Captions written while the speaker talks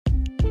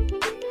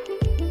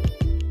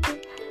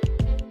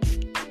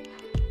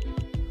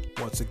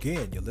Once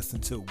again, you're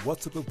listening to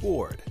What's Up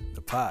Aboard,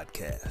 the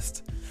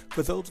podcast.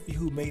 For those of you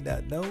who may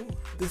not know,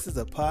 this is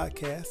a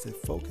podcast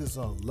that focuses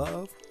on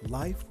love,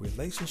 life,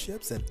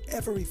 relationships, and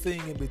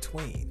everything in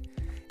between.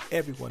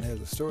 Everyone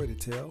has a story to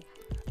tell.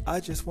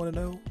 I just want to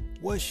know,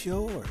 what's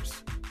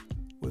yours?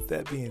 With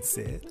that being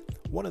said,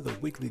 one of the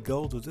weekly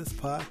goals of this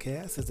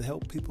podcast is to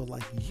help people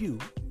like you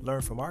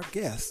learn from our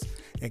guests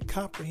and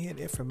comprehend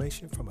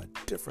information from a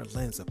different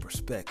lens of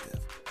perspective.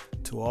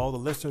 To all the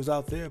listeners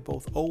out there,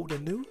 both old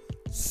and new,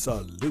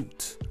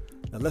 salute.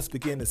 Now let's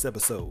begin this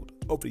episode.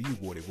 Over to you,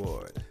 Woody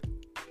Ward.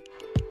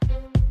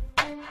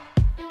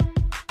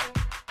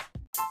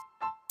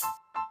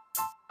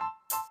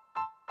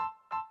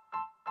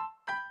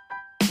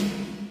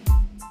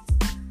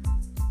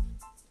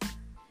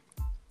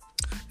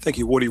 Thank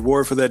you, Woody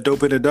Ward, for that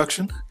dope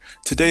introduction.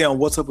 Today on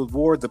What's Up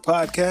Aboard, the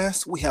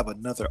podcast, we have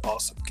another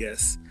awesome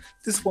guest.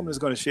 This woman is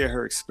going to share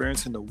her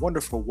experience in the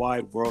wonderful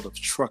wide world of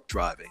truck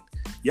driving.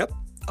 Yep,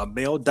 a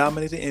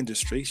male-dominated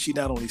industry. She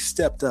not only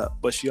stepped up,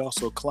 but she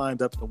also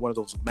climbed up into one of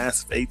those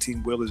massive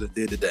 18-wheelers and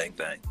did the dang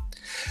thing.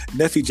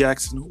 Neffy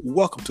Jackson,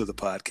 welcome to the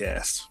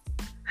podcast.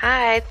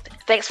 Hi,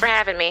 thanks for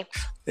having me.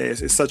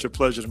 It's such a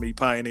pleasure to meet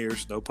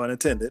pioneers, no pun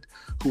intended,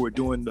 who are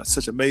doing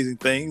such amazing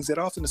things that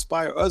often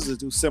inspire others to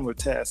do similar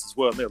tasks as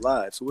well in their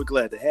lives. So we're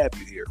glad to have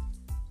you here.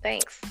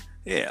 Thanks.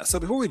 Yeah, so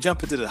before we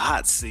jump into the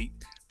hot seat,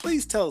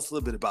 please tell us a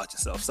little bit about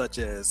yourself, such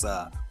as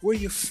where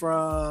you're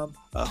from,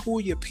 who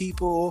are your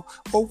people,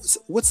 or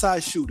what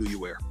size shoe do you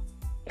wear?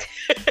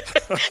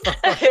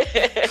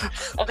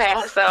 Okay,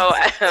 so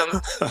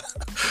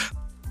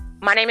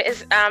my name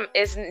is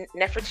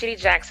Nefertiti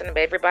Jackson, but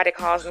everybody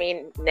calls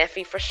me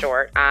Neffy for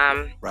short.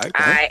 Right.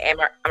 I'm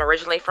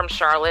originally from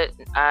Charlotte,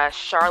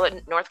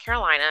 North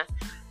Carolina,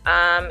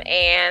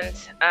 and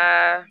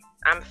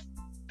I'm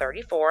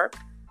 34,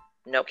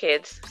 no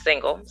kids,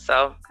 single,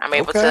 so I'm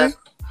able to,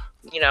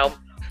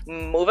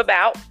 move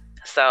about.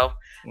 So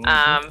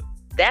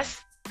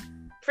that's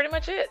pretty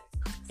much it.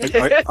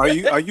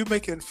 Are you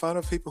making fun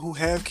of people who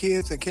have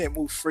kids and can't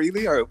move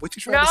freely, or what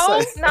you trying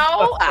to say?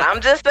 No,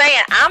 I'm just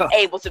saying I'm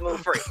able to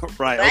move free.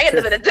 Right. I ain't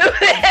nothing to do with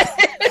that.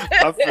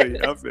 I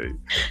feel.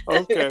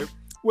 Okay.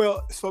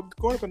 Well, so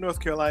growing up in North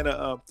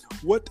Carolina,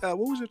 what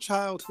was your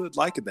childhood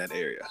like in that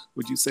area?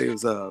 Would you say it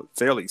was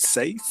fairly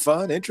safe,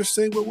 fun,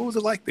 interesting? What was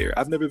it like there?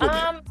 I've never been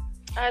there.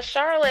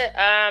 Charlotte.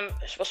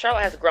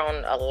 Charlotte has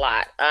grown a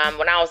lot.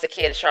 When I was a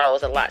kid, Charlotte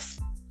was a lot.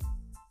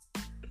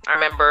 I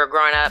remember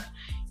growing up,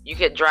 you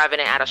could drive in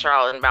and out of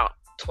Charlotte in about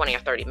 20 or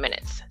 30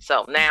 minutes.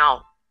 So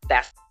now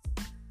that's...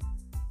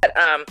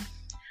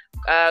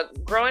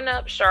 growing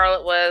up,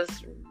 Charlotte was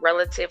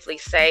relatively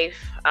safe.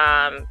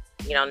 Now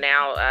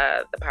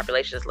the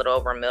population is a little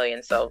over 1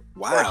 million. So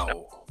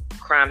wow,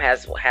 crime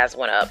has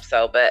went up.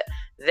 So, but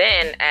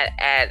then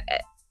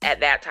at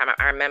that time,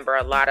 I remember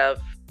a lot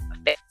of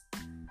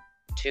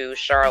to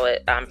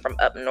Charlotte from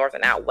up north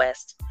and out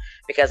west,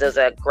 because it was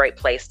a great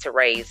place to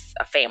raise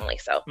a family.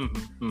 So,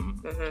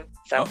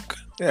 so okay.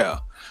 Yeah.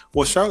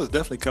 Well, Charlotte's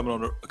definitely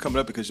coming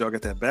up because y'all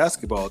got that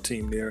basketball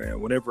team there, and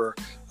whenever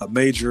a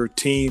major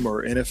team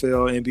or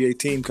NFL, NBA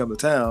team come to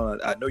town,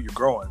 I know you're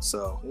growing.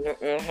 So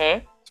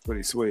it's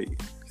pretty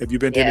sweet. Have you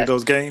been to any of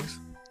those games?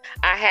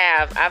 I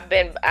have. I've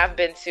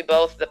been to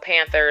both the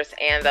Panthers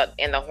and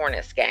the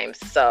Hornets games.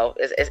 So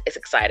it's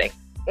exciting.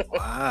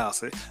 Wow.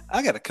 So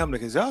I got to come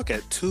because y'all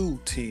got two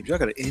teams. Y'all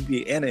got an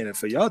NBA and an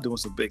NFL. Y'all doing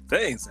some big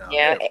things now.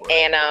 Yeah,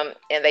 and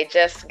they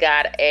just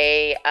got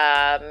a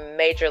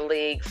Major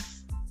League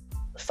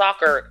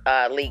Soccer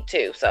league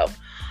too. So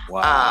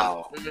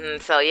wow.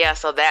 So yeah,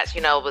 so that's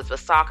with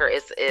soccer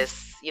is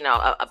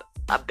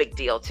a big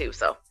deal too.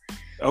 So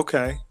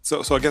okay,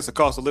 so I guess the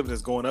cost of living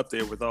is going up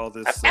there with all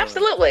this.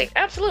 Absolutely.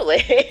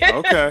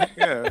 Okay,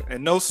 yeah,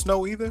 and no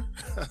snow either.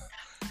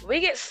 We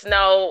get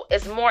snow.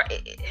 It's more.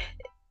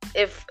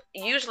 If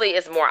usually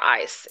it's more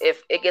ice.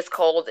 If it gets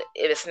cold,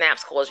 if it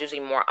snaps cold, it's usually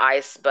more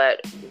ice.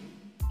 But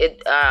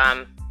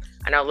I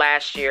know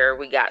last year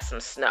we got some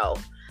snow.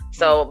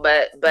 So,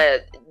 but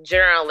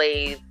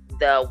generally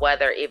the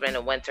weather, even in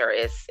the winter,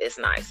 is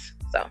nice.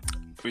 So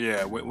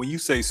yeah, when you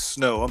say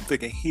snow, I'm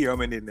thinking here.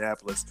 I'm in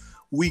Indianapolis.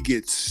 We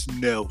get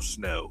snow.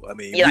 I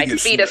mean, yeah, like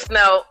feet of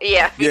snow.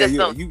 Yeah, feet of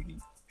snow.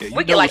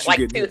 We get like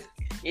 2.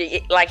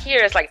 Like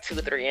here, it's like 2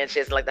 or 3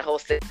 inches, like the whole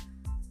city.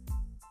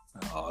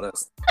 Oh,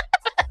 that's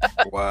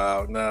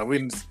wow. Nah,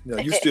 you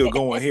still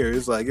going here.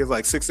 It's like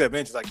 6-7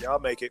 inches. Like, y'all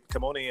make it.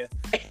 Come on in.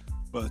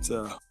 But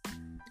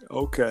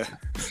okay.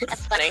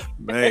 That's funny.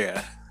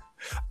 Man.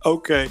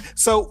 Okay.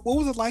 So what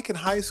was it like in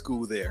high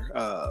school there?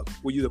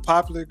 Were you the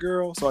popular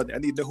girl? So I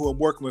need to know who I'm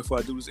working with before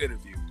I do this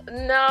interview.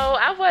 No,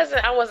 I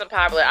wasn't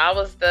popular. I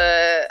was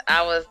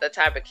the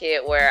type of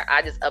kid where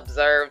I just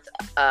observed.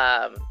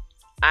 I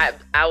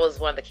was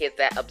one of the kids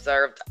that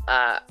observed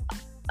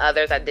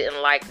others. I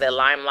didn't like the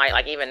limelight.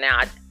 Like even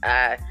now,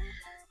 I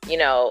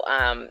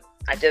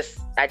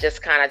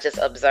just kind of just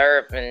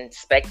observe and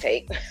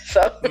spectate.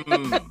 So,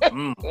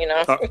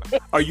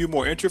 Are you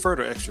more introvert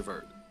or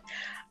extrovert?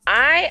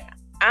 I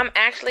am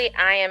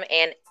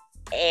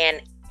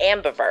an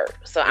ambivert,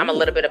 so I'm a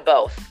little bit of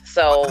both.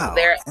 So Wow,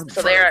 there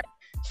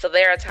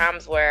are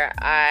times where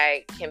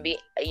I can be,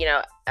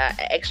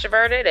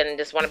 extroverted and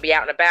just want to be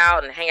out and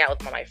about and hang out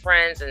with my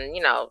friends, and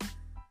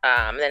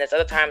and then there's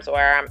other times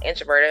where I'm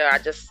introverted, or I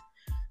just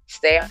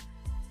stay,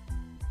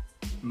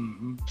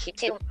 keep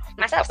to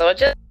myself. So it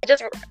just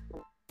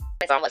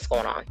depends on what's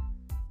going on.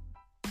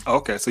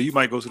 Okay, so you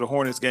might go to the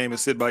Hornets game and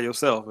sit by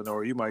yourself,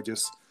 or you might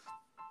just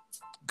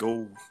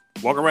go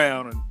walk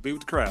around and be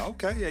with the crowd.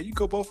 Okay, yeah, you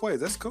go both ways.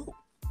 That's cool.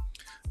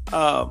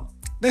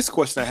 Next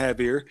question I have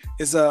here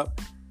is,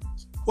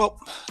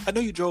 well, I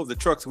know you drove the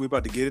truck, so we're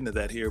about to get into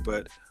that here,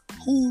 but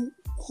who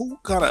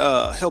kind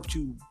of helped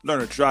you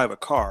learn to drive a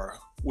car,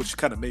 which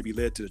kind of maybe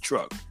led to the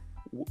truck?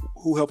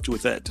 Who helped you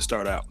with that to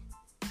start out?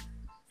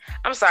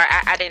 I'm sorry,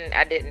 I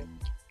didn't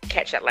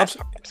catch that last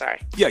part. I'm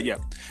sorry. Yeah.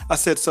 I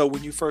said, so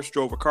when you first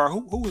drove a car,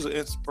 who was the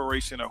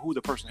inspiration, or who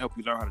the person helped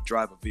you learn how to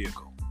drive a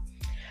vehicle?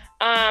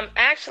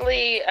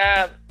 Actually,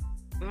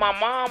 my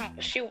mom,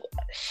 she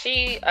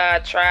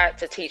tried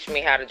to teach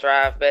me how to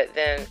drive, but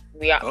then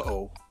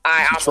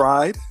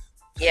tried?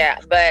 Yeah,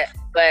 but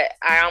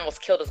I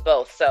almost killed us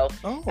both. So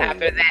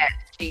after that,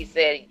 she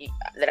said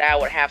that I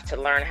would have to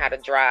learn how to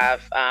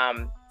drive.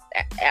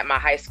 At my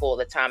high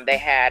school at the time, they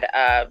had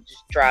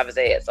driver's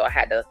ed, so I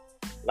had to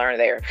learn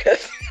there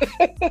because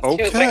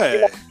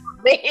okay.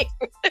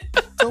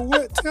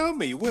 So tell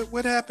me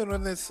what happened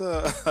on this?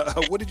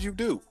 What did you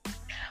do?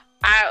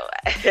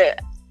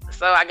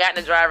 So I got in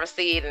the driver's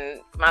seat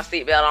and my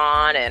seatbelt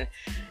on, and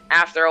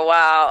after a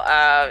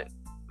while,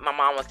 my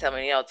mom was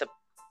telling me, to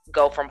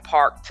go from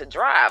park to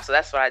drive. So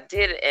that's what I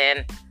did.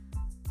 And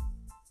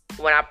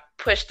when I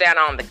pushed down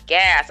on the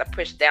gas, I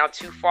pushed down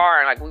too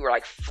far, and we were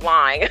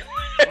flying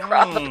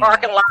across the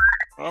parking lot.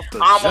 Off the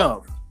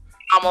jump.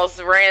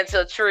 Almost ran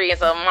into a tree, and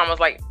so mom was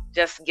like,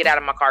 "Just get out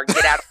of my car,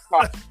 get out of the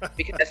car,"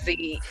 because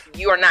see,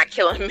 you are not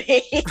killing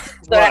me.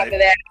 So after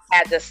that, I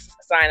had to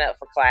sign up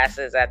for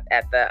classes at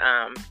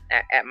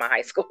my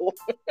high school.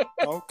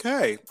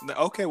 Okay.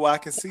 Well, I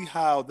can see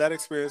how that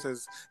experience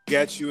has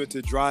got you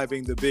into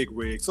driving the big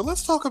rig. So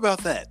let's talk about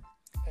that.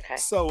 Okay.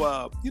 So,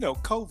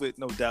 COVID,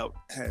 no doubt,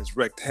 has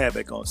wreaked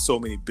havoc on so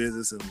many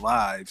businesses and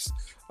lives.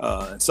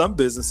 And some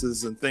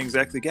businesses and things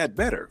actually got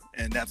better.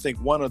 And I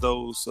think one of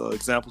those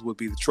examples would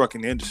be the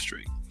trucking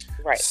industry.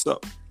 Right. So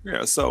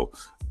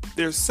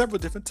there's several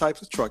different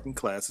types of trucking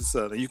classes.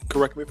 You can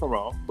correct me if I'm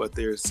wrong, but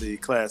there's the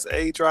Class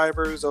A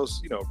drivers,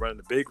 those, running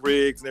the big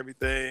rigs and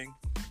everything.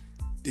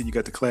 Then you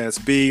got the Class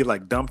B,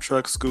 like dump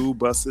trucks, school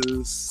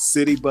buses,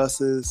 city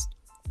buses.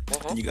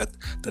 And you got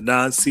the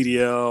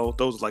non-CDL.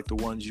 Those are like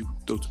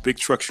those big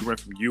trucks you rent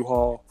from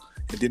U-Haul.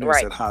 And then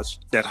there's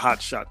that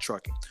hot shot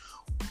trucking.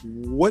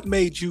 What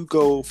made you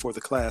go for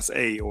the Class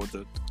A, or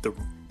the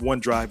one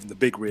driving the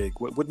big rig?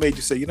 What made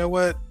you say, you know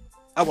what,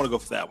 I want to go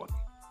for that one?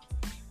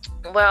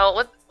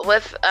 Well,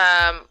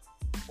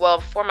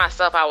 for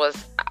myself,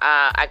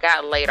 I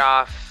got laid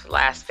off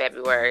last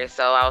February,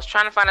 so I was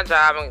trying to find a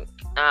job and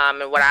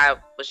what I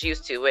was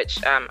used to, which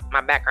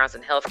my background's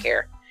in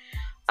healthcare.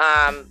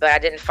 But I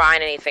didn't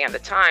find anything at the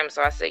time,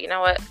 so I said, you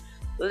know what,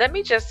 let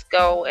me just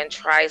go and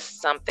try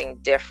something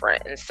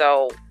different. And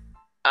so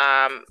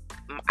I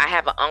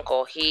have an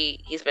uncle.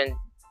 He's been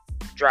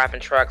driving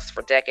trucks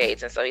for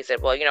decades, and so he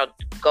said, well,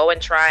 go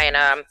and try and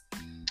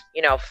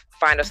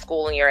find a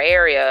school in your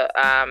area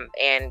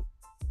and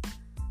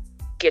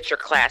get your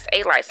Class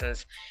A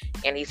license.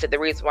 And he said the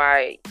reason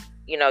why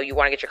you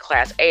want to get your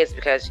Class A is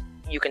because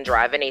you can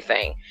drive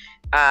anything.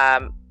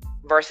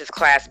 Versus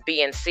Class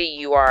B and C,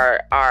 you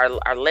are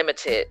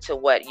limited to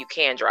what you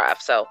can drive.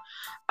 So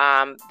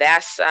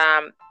that's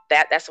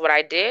what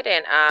I did,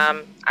 and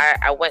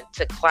I went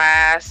to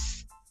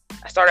class.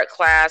 I started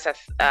class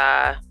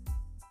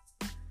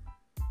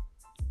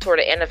toward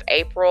the end of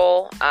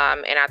April,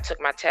 and I took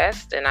my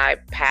test and I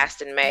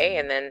passed in May,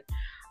 and then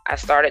I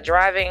started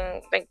driving,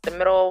 I think, the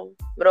middle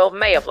of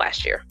May of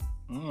last year.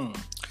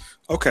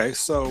 Okay,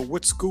 so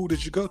what school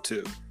did you go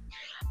to?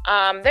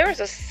 There was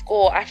a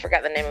school, I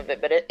forgot the name of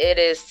it, but it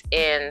is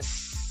in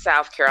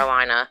South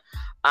Carolina.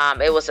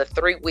 It was a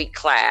 3-week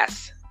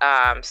class.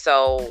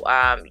 So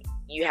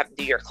you have to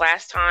do your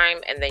class time,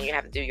 and then you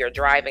have to do your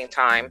driving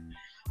time.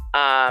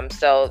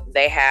 So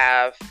they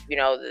have,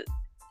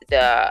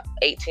 the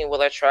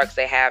 18-wheeler trucks,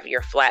 they have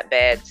your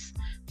flatbeds.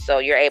 So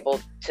you're able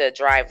to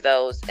drive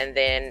those. And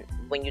then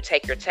when you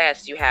take your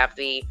test, you have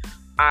the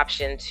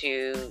option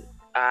to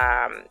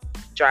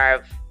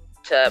drive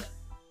to,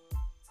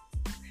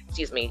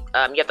 you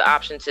have the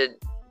option to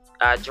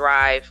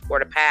drive or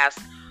to pass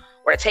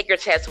or to take your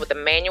test with on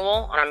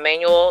a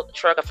manual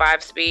truck, a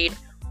 5-speed,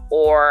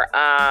 or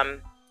an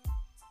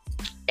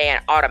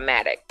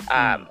automatic.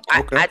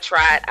 Okay. I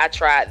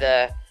tried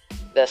the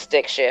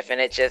stick shift, and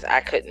it just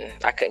I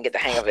couldn't get the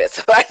hang of it.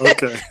 So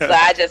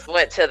I just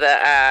went to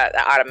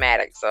the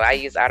automatic. So I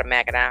used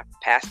automatic, and I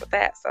passed with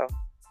that. So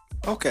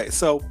okay,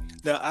 so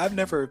now I've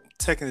never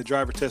taken the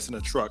driver test in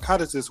a truck. How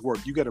does this work?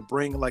 You got to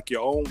bring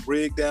your own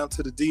rig down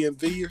to the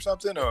DMV or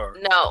something, or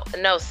no.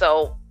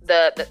 So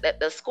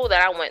the school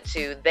that I went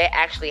to, they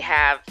actually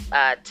have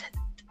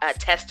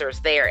testers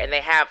there, and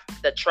they have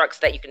the trucks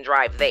that you can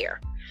drive there.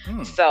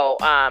 So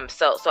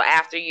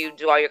after you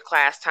do all your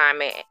class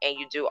time and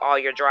you do all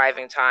your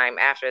driving time,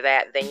 after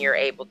that, then you're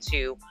able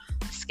to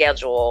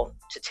schedule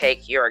to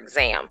take your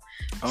exam.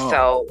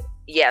 So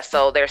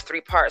there's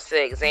 3 parts to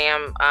the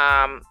exam.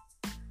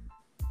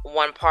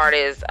 One part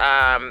is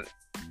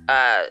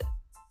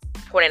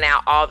pointing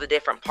out all the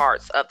different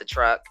parts of the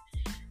truck.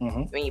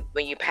 When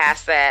you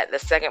pass that, the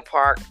second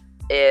part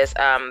is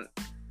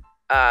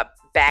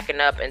backing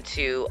up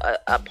into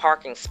a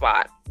parking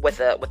spot with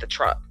a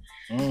truck.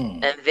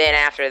 And then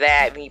after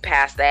that, when you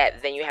pass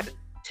that, then you have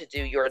to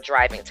do your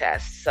driving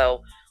test.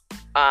 So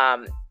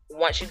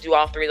once you do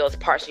all 3 of those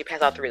parts, you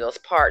pass all 3 of those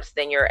parts,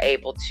 then you're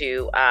able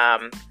to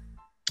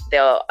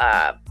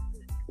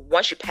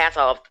once you pass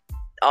all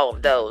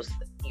of those,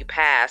 you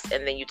pass,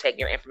 and then you take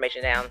your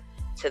information down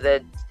to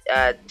the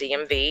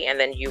DMV, and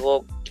then you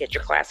will get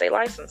your Class A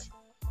license.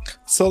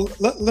 So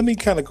let me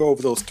kind of go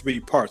over those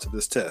 3 parts of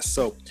this test.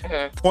 So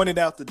pointed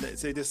out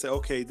they just say,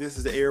 okay, this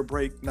is the air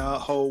brake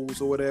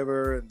hose or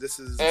whatever, and this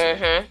is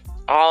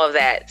all of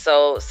that.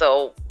 So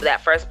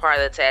that first part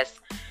of the test,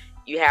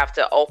 you have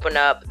to open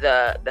up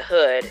the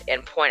hood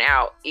and point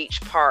out each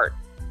part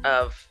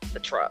of the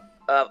truck,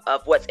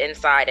 of what's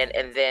inside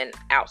and then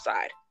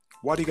outside.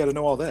 Why do you got to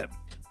know all that?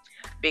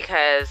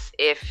 Because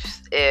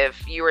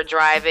if you were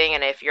driving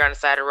and if you're on the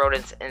side of the road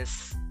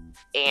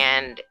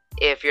and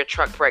if your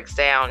truck breaks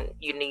down,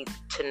 you need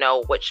to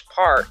know which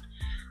part,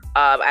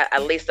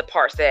 at least the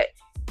parts that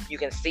you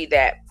can see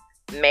that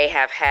may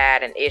have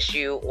had an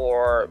issue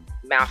or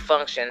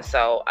malfunction.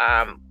 So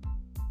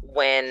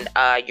when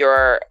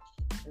your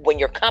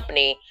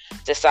company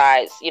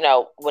decides,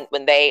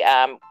 when they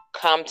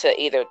come to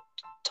either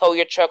tow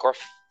your truck or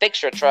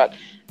fix your truck,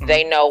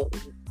 they know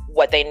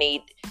what they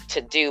need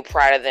to do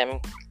prior to them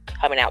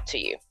coming out to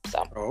you.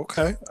 So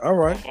okay, all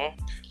right.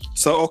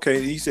 So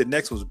you said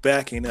next was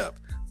backing up.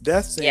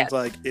 That seems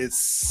like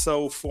it's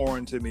so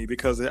foreign to me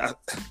because I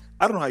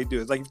don't know how you do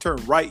it. It's like you turn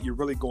right, you're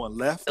really going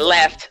left.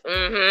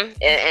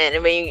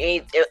 And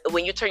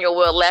when you turn your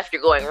wheel left,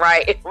 you're going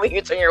right. When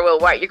you turn your wheel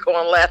right, you're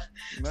going left.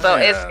 Man. So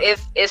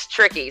it's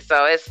tricky.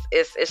 So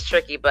it's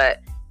tricky, but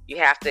you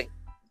have to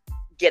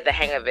get the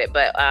hang of it.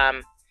 But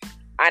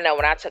I know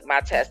when I took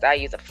my test, I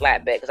used a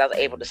flatbed because I was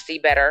able to see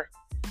better.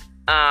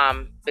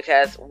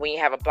 Because when you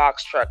have a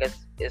box truck,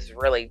 it's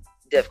really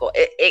difficult.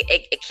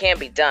 It can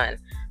be done,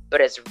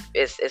 but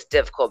it's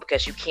difficult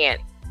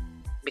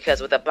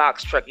because with a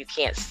box truck you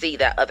can't see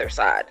that other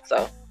side.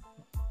 So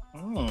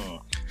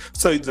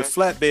so the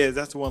flatbed,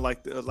 that's the one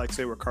like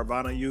say where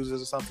Carvana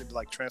uses or something to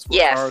like transport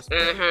cars.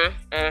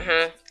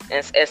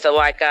 And so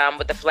like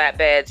with the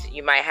flatbeds,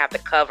 you might have the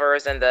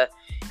covers and the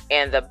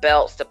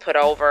belts to put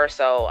over.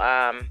 So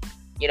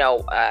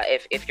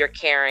if you're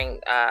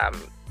carrying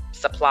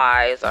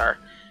supplies, or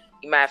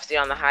you might have seen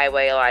on the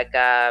highway, like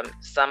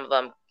some of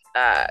them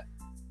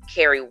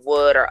carry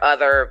wood or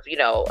other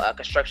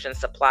construction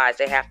supplies.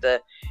 They have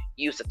to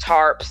use the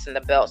tarps and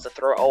the belts to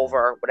throw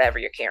over whatever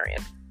you're carrying.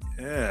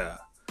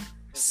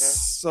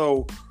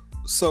 So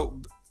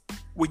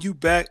when you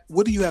back,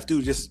 what do you have to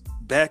do? Just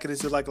back it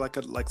into like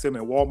say in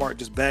Walmart,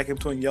 just back in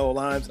between yellow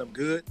lines and I'm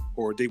good?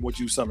 Or they want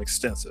you something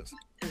extensive?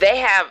 They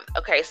have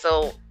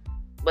so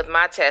with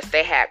my test,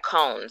 they had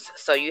cones.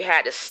 So you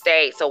had to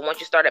stay. So once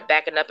you started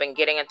backing up and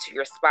getting into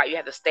your spot, you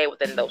had to stay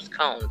within those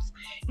cones.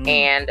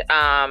 And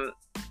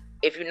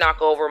if you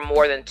knock over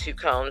more than 2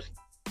 cones,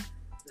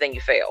 then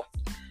you fail.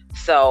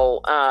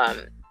 So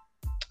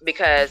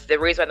because the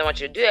reason why they want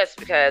you to do this is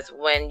because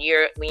when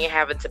you're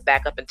having to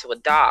back up into a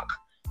dock,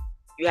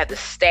 you have to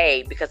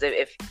stay, because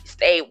if you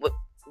stay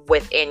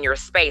within your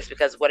space,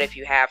 because what if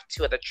you have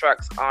 2 other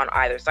trucks on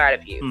either side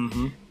of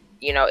you?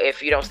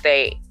 If you don't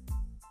stay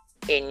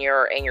in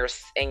your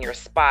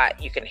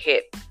spot, you can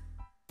hit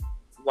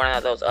one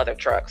of those other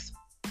trucks.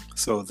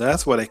 So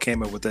that's why they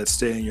came up with that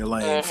stay in your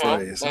lane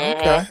phrase.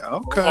 Okay.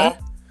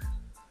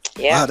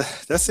 Yeah. Wow,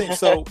 that seems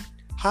so.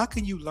 How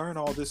can you learn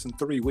all this in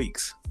 3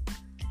 weeks?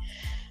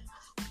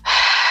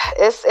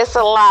 It's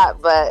a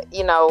lot, but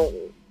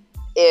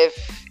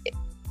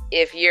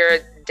if you're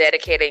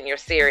dedicated and you're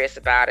serious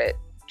about it,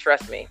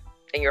 trust me,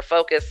 and you're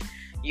focused,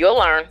 you'll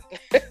learn.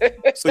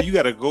 So you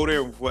got to go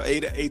there for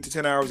 8 to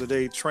 10 hours a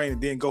day, train,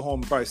 and then go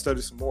home and probably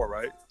study some more,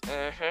 right?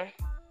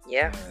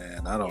 Yeah.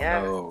 Man, I don't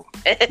know.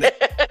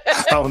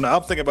 I don't know.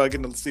 I'm thinking about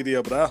getting a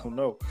CDL, but I don't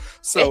know.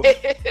 So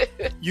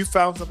you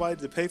found somebody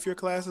to pay for your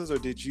classes, or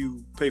did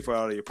you pay for it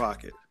out of your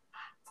pocket?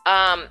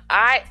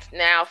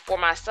 Now for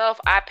myself,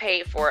 I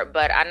paid for it,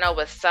 but I know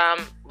with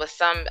some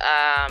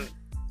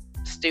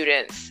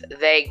students,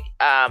 they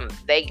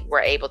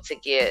were able to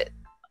get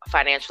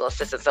financial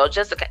assistance. So it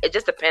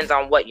just depends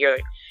on what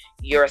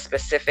your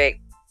specific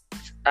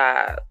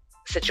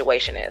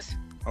situation is.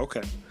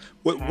 Okay.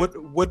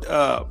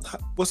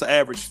 What's the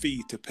average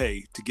fee to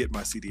pay to get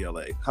my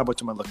CDLA? How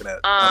much am I looking at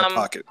out of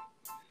pocket?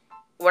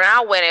 When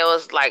I went, it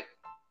was like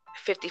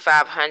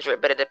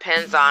 $5,500, but it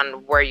depends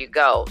on where you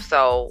go.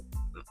 So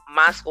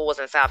my school was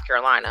in South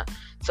Carolina,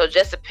 so it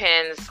just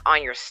depends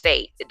on your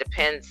state. It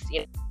depends,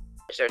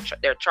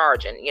 they're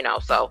charging,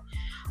 so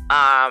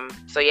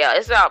yeah,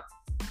 it's about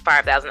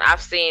 5,000.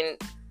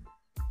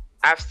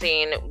 I've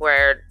seen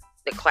where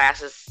the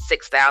class is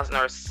 6,000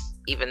 or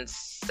even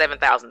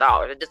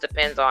 $7,000. It just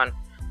depends on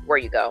where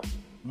you go.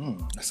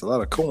 That's a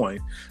lot of coin.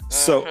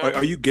 So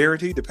are you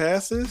guaranteed to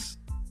pass this?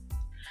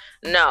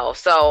 No.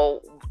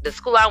 So the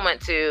school I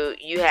went to,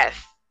 you had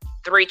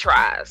 3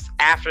 tries.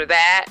 After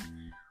that,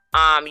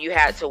 you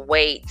had to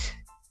wait,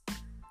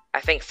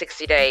 I think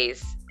 60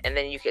 days, and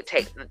then you could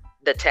take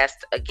the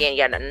test again.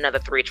 You had another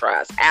 3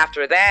 tries.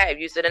 After that, if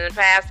you didn't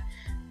pass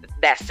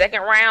that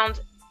second round,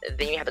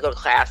 then you have to go to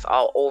class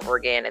all over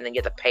again, and then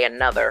you have to pay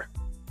another.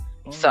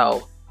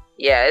 So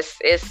yeah,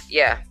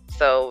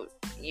 so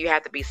you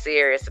have to be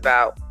serious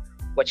about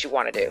what you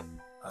want to do.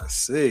 I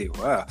see.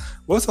 Wow.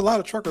 Well, it's a lot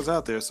of truckers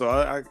out there, so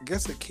I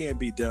guess it can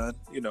be done,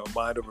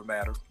 mind over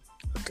matter.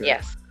 Okay.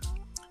 Yes.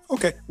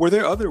 Okay. Were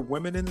there other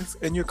women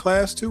in your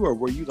class too, or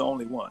were you the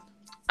only one?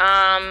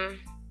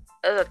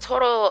 There's a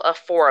total of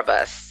 4 of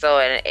us. So,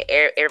 and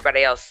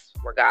everybody else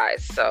were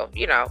guys. So,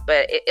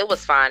 but it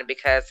was fun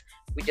because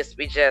we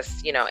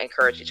just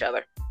encourage each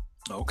other.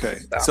 Okay.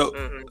 So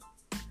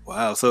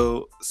wow.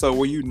 So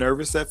were you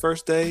nervous that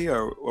first day,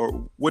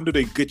 or when do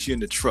they get you in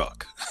the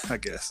truck, I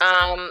guess?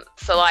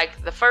 So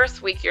like the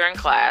first week you're in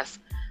class.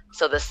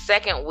 So the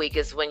second week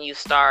is when you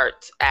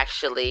start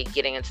actually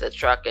getting into the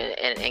truck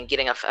and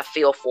getting a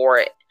feel for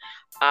it.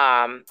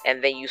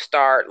 And then you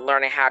start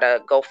learning how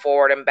to go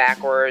forward and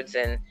backwards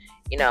and,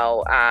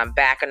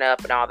 backing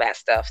up and all that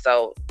stuff.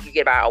 So you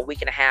get about a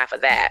week and a half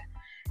of that.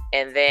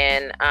 And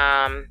then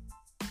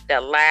the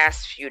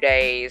last few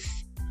days,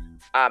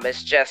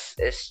 it's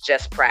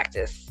just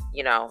practice,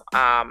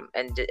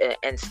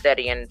 and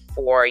studying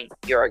for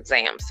your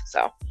exams.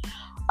 So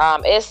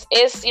it's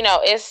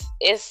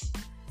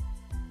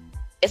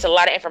a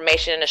lot of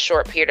information in a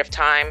short period of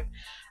time.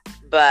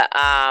 But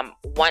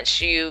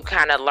once you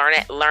kind of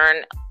learn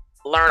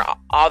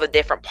all the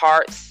different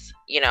parts,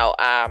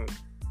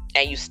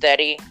 and you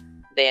study,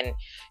 then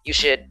you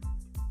should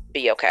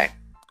be okay.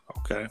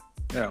 Okay.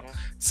 Yeah.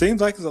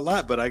 Seems like it's a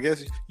lot, but I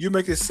guess you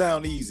make it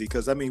sound easy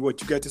because you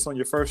got this on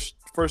your first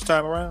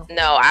time around?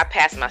 No, I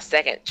passed my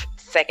second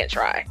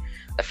try.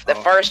 The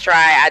first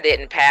try I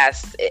didn't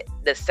pass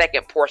the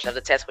second portion of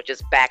the test, which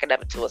is backing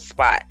up into a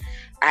spot.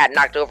 I had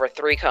knocked over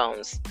 3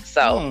 cones,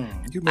 so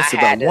you missed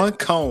about 1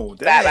 cone.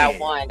 About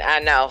 1, I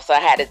know. So I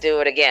had to do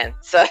it again.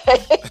 So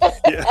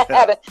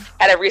I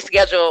had to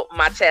reschedule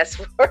my test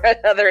for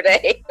another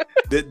day.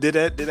 Did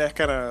that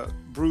kind of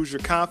bruise your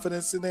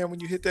confidence in there when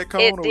you hit that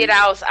cone? It did.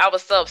 I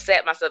was so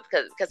upset myself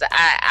because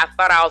I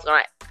thought I was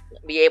gonna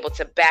be able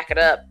to back it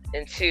up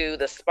into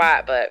the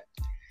spot, but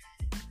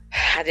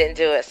I didn't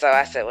do it. So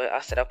I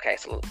said, okay,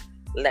 so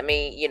let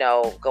me,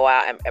 go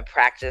out and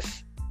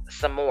practice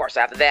some more.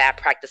 So after that,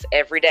 I practiced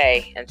every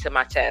day until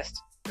my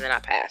test, and then I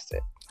passed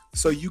it.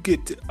 So you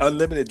get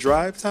unlimited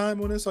drive time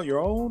on this on your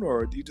own,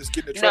 or do you just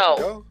get in the truck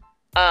and go?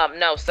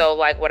 No. So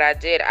like what I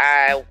did,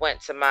 I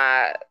went to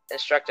my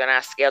instructor and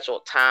I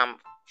scheduled time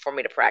for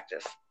me to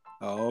practice.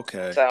 Oh,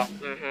 okay. So,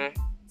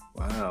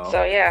 wow.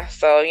 So yeah,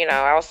 so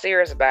I was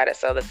serious about it.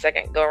 So the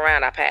second go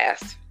around, I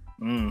passed.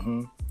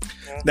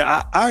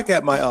 Now I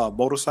got my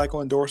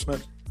motorcycle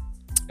endorsement,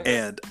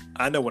 and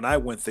I know when I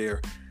went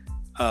there,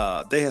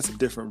 they had some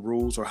different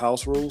rules or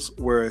house rules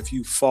where if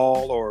you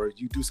fall or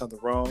you do something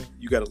wrong,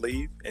 you got to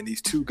leave. And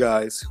these 2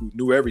 guys who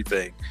knew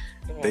everything,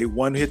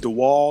 one hit the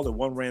wall and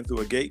one ran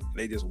through a gate. And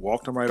they just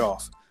walked them right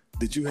off.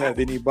 Did you have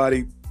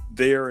anybody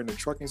there in the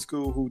trucking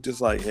school who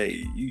just like,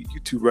 hey, you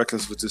too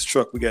reckless with this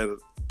truck, we got to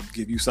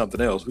give you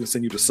something else, we can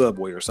send you to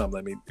Subway or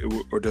something?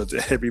 Or does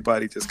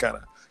everybody just kind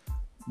of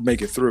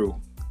make it through?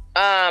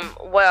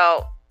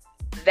 Well,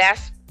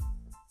 that's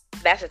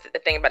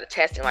the thing about the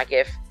testing. Like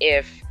if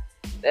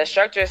the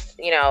instructors,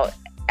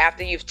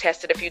 after you've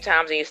tested a few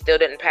times and you still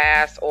didn't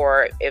pass,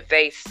 or if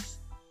they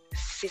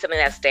see something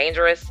that's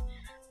dangerous,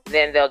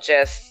 then they'll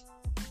just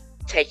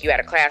take you out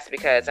of class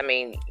because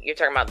you're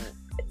talking about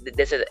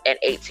this is an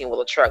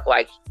 18-wheeler truck.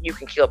 Like, you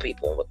can kill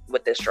people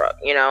with this truck,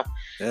 Yeah,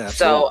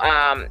 so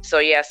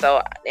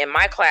in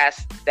my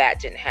class that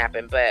didn't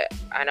happen, but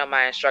I know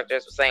my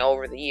instructors were saying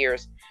over the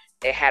years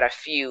they had a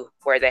few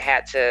where they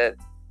had to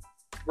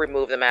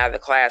remove them out of the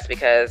class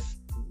because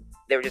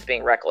they were just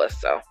being reckless.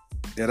 So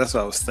yeah, that's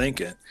what I was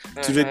thinking.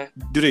 Do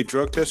they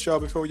drug test y'all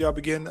before y'all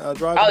begin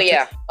driving?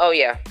 Oh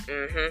yeah.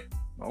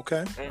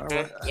 Okay. All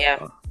right.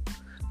 Yeah.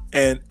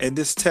 And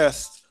this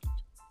test,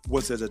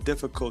 was it a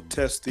difficult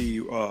test? The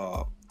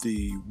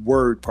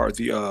word part,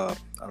 the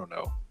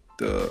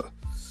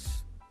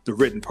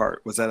written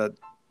part, was that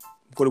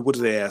what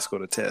did they ask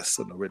on the test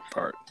on the written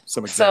part?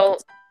 Some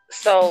examples.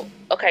 So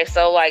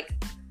like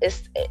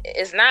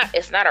it's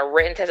not a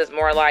written test. It's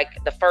more like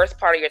the first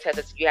part of your test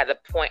is you have to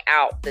point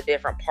out the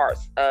different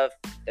parts of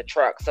the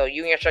truck. So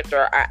you and your instructor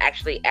are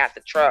actually at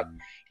the truck.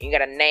 And you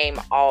got to name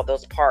all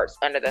those parts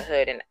under the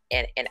hood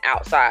and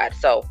outside.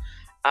 So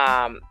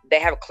they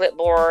have a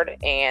clipboard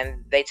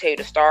and they tell you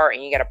to start,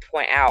 and you got to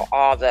point out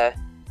all the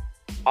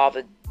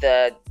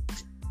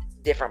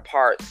different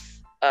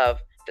parts of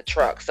the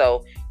truck.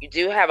 So you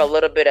do have a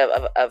little bit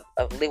of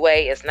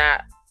leeway. It's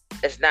not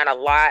a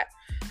lot.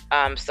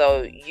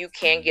 So you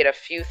can get a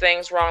few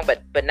things wrong,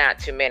 but not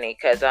too many,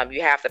 because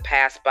you have to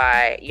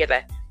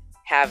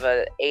have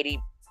a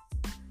 80%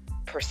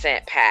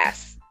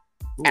 pass.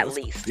 Ooh, at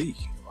least. Big.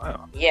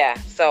 Wow. Yeah.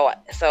 So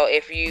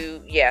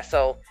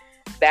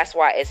that's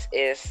why it's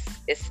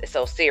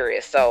so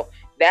serious. So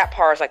that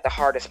part is like the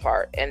hardest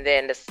part, and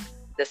then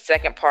the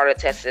second part of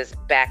the test is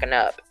backing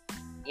up,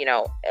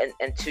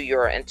 into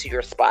your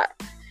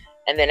spot,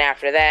 and then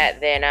after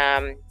that,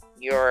 then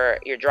your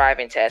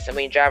driving test. And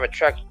when you drive a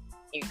truck,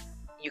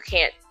 you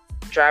can't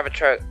drive a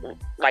truck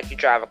like you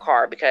drive a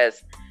car,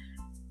 because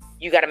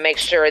you got to make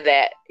sure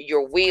that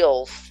your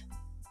wheels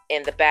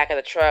in the back of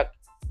the truck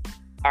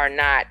are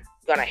not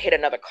gonna hit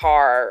another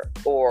car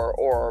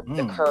or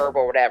the curb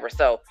or whatever.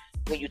 So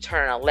when you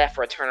turn a left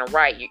or turn a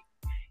right,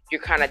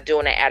 you're kind of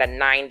doing it at a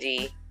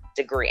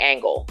 90-degree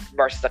angle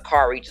versus a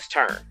car where you just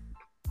turn.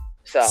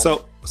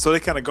 So they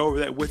kind of go over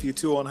that with you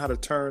too on how to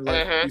turn,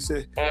 like you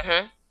said.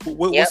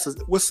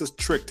 What's the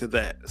trick to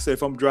that? So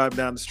if I'm driving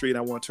down the street and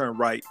I want to turn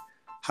right,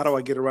 how do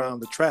I get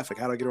around the traffic?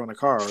 How do I get around the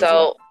car?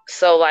 So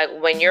like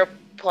when you're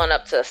pulling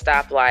up to a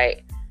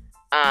stoplight,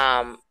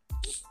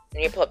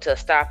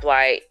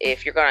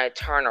 if you're gonna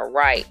turn a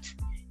right,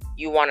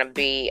 you want to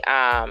be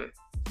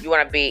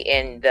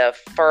in the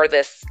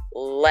furthest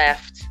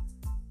left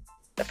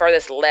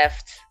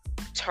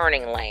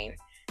turning lane,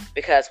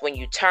 because when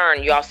you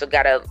turn, you also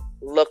gotta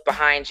look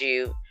behind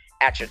you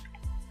at your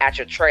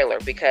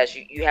trailer, because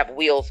you have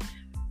wheels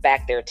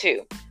back there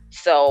too.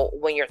 So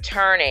when you're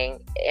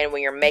turning and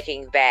when you're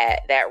making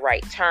that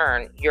right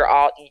turn, you're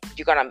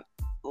gonna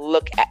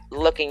look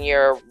in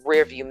your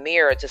rearview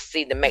mirror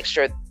to make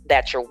sure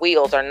that your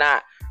wheels are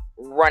not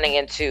running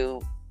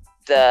into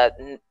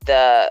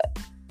the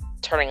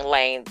turning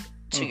lane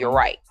to your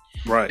right.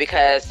 Right.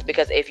 Because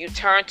if you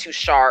turn too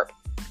sharp,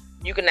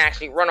 you can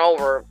actually run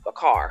over a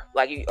car,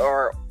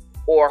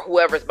 or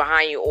whoever's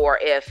behind you, or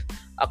if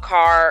a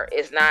car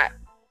is not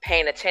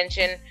paying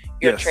attention,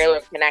 your trailer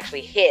can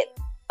actually hit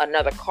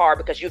another car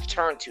because you've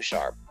turned too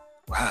sharp.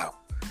 Wow.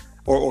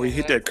 Or you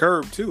hit that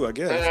curb too, I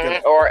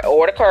guess. Or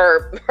the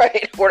curb,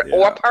 right? Or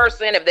a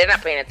person if they're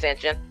not paying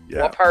attention.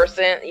 Yeah. Or a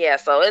person. Yeah.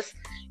 So it's,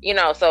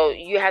 so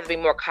you have to be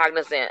more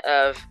cognizant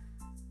of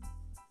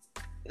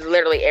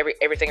literally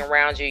everything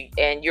around you,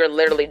 and you're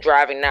literally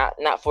driving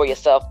not for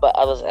yourself but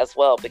others as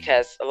well,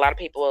 because a lot of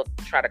people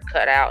try to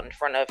cut out in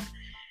front of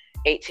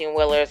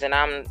 18-wheelers, and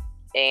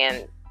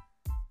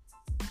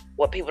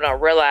what people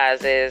don't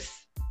realize is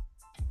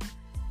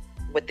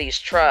with these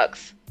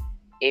trucks,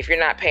 if you're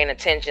not paying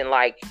attention,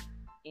 like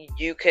a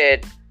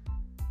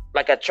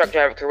truck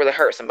driver could really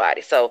hurt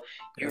somebody. So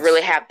you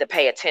really have to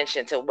pay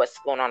attention to what's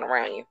going on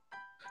around you.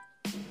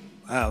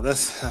 Wow,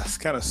 that's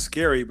kind of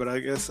scary, but I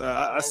guess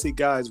I see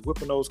guys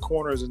whipping those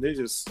corners and they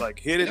just like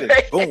hit it and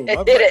boom.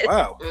 I'm like,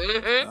 wow.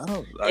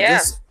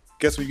 I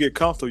guess when you get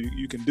comfortable,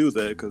 you can do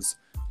that, because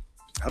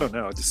I don't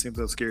know. It just seems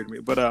so scary to me.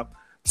 But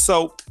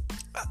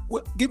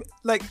what do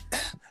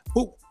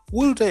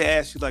they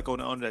ask you like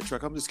on that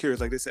truck? I'm just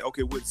curious. Like they say,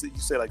 okay, you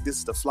say like this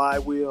is the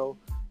flywheel,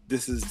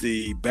 this is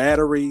the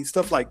battery,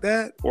 stuff like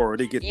that, or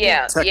they get more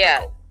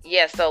technical?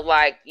 Yeah. So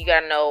like you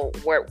gotta know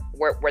where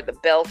the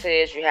belt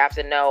is. You have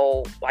to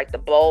know like the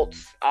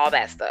bolts, all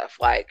that stuff.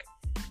 Like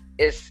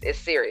it's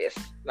serious.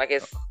 Like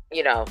it's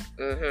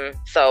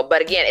So,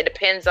 but again, it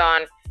depends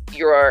on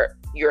your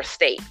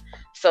state.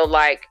 So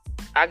like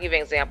I'll give you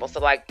an example. So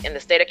like in the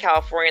state of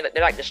California,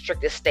 they're like the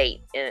strictest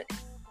state in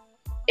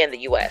the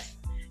U.S.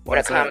 when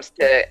it comes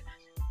to,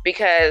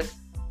 because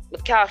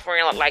with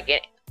California, like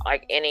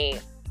any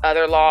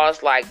other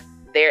laws, like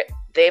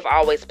they've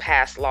always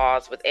passed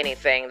laws with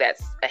anything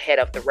that's ahead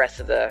of the rest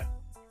of the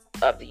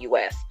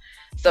U.S.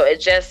 So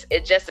it just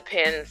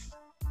depends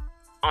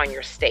on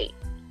your state,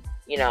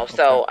 Okay.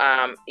 So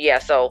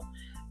So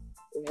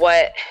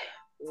what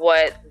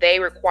they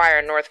require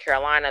in North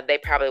Carolina, they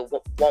probably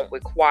won't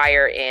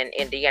require in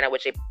Indiana,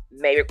 which they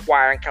may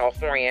require in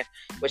California,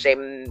 which they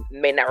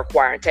may not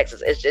require in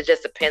Texas. It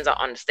just depends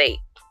on the state.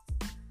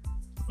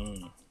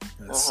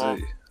 Let's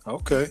see.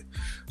 Okay.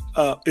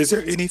 Is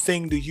there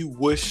anything that you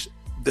wish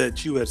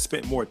that you had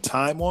spent more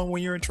time on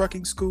when you're in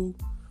trucking school,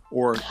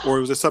 or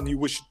was there something you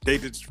wish they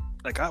did?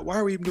 Like, why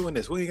are we even doing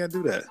this? When are you gonna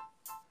do that?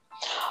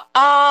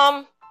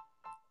 I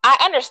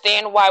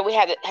understand why we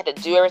had to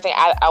do everything.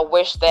 I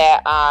wish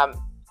that I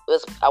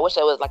wish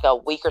it was like a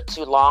week or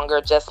two longer,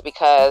 just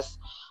because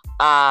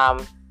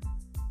as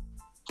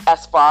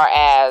far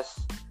as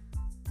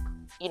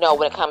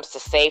when it comes to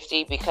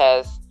safety,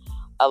 because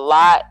a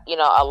lot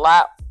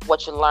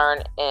what you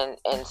learn in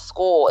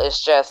school is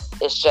just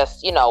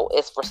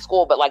it's for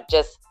school, but like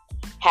just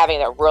having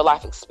that real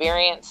life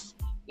experience,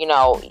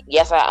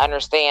 yes, I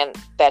understand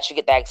that you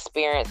get that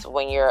experience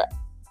when you're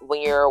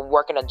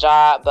working a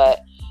job,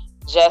 but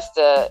just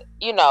to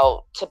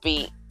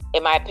be,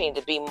 in my opinion,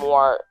 to be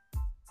more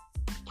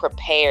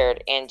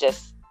prepared and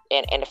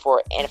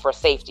for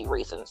safety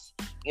reasons,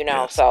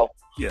 Yes. So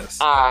yes,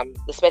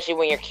 especially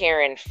when you're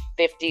carrying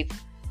 50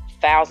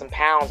 1,000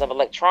 pounds of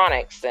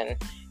electronics, and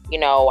you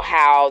know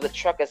how the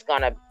truck is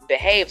going to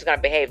behave. It's going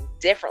to behave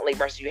differently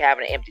versus you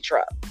having an empty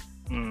truck.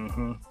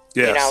 Mm-hmm.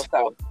 Yes. You know,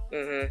 so.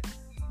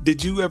 Mm-hmm.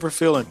 Did you ever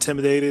feel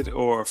intimidated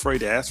or afraid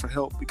to ask for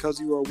help because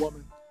you were a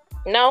woman?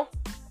 No,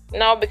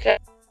 because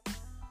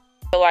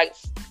like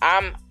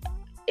I'm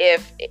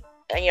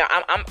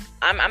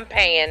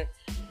paying.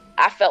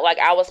 I felt like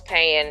I was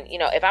paying. You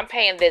know, if I'm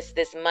paying this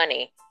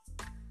money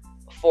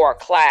for a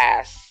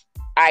class,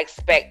 I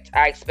expect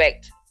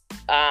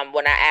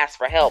when I ask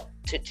for help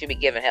to be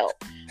given help.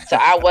 So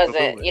I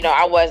wasn't,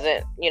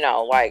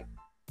 like,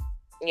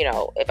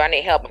 if I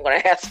need help, I'm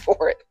going to ask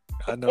for it.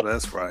 I know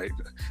that's right.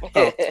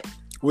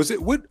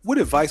 What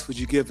advice would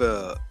you give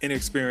a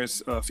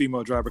inexperienced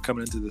female driver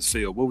coming into this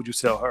field? What would you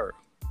tell her?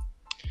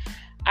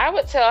 I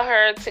would tell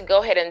her to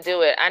go ahead and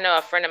do it. I know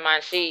a friend of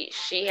mine, she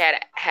had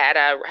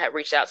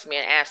reached out to me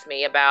and asked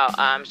me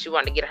about, she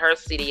wanted to get her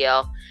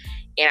CDL.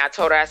 And I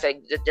told her, I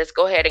said, just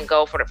go ahead and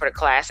go for the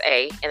Class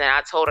A. And then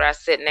I told her, I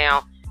said,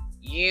 now,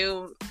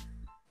 you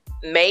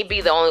may be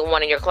the only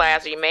one in your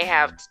class, or you may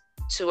have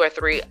 2 or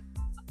 3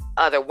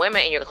 other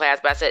women in your class,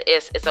 but I said,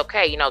 it's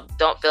okay.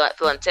 Don't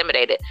feel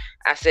intimidated.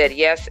 I said,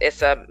 yes,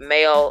 it's a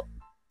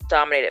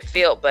male-dominated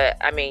field, but,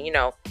 I mean,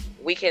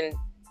 we can,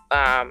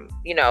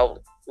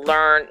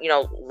 learn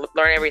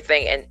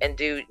everything and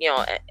do,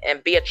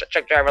 and be a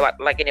truck driver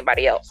like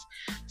anybody else.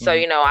 So,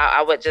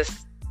 I would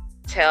just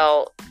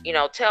tell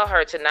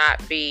her to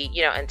not be,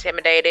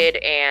 intimidated,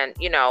 and,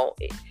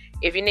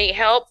 if you need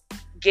help,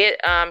 get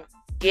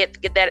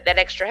that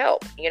extra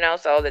help,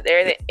 so that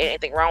there isn't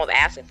anything wrong with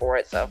asking for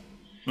it. So.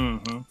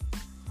 Mm-hmm.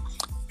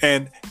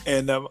 And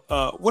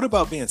what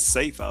about being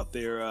safe out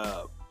there?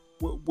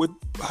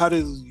 How do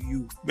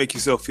you make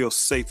yourself feel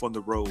safe on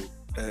the road,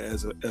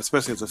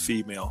 especially as a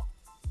female?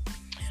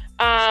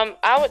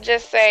 I would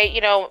just say,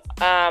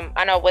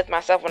 I know with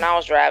myself when I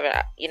was driving,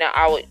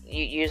 I would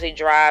usually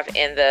drive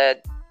in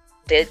the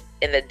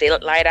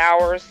daylight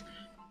hours.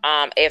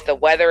 If the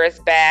weather is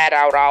bad,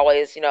 I would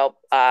always,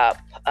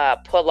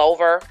 pull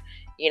over,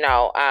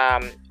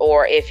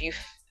 or if you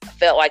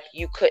felt like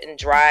you couldn't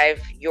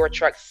drive your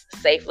truck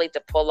safely, to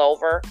pull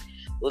over,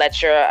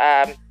 let your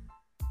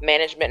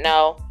management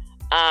know.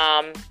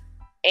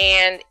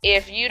 And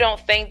if you don't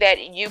think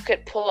that you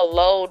could pull a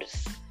load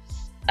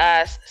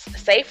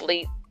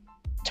safely,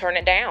 turn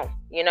it down.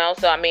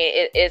 So I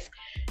mean, it's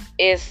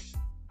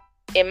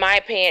in my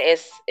opinion,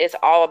 it's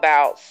all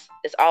about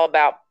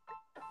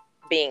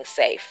being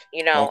safe.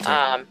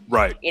 Okay.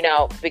 Right.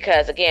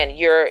 Because again,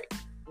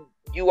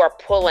 you are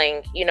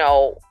pulling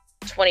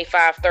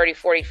 25, 30,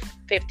 40,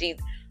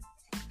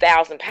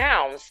 50,000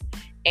 pounds,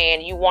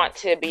 and you want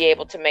to be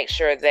able to make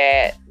sure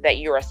that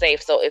you are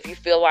safe. So if you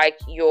feel like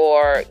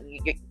your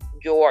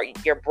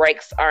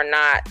brakes are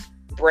not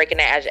breaking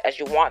it as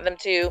you want them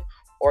to,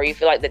 or you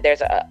feel like that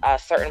there's a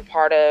certain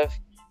part of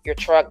your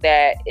truck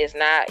that is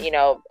not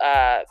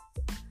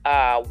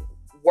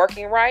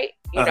working right,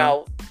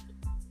 don't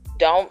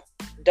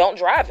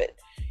drive it.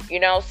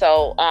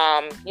 So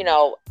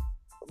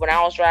when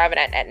I was driving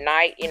at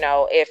night,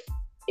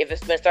 if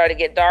it's been starting to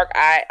get dark,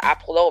 I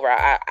pulled over.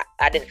 I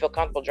didn't feel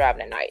comfortable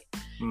driving at night.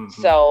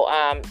 Mm-hmm. So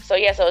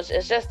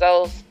it's just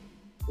those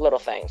little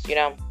things,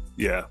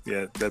 Yeah,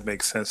 that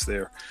makes sense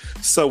there.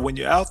 So when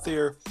you're out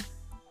there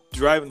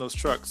driving those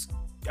trucks,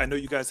 I know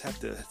you guys have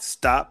to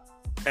stop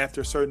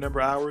after a certain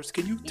number of hours.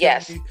 Can you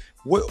tell me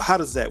how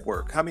does that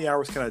work? How many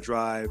hours can I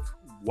drive?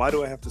 Why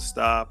do I have to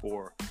stop?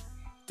 Or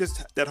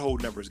just that whole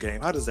numbers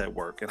game? How does that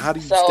work? And how do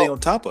you stay on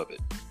top of it?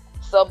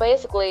 So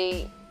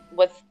basically,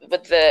 with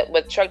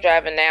truck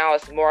driving now,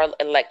 it's more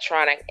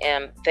electronic,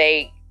 and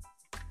they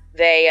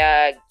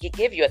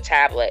give you a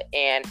tablet,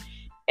 and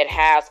it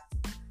has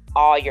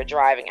all your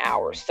driving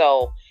hours.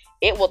 So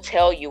it will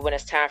tell you when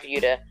it's time for you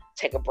to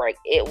take a break.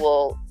 It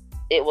will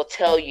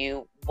tell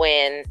you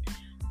when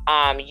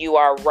you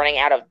are running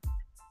out of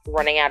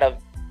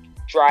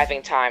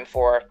driving time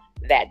for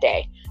that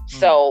day.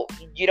 So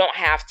you don't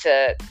have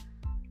to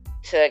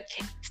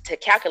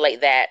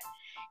calculate that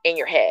in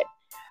your head.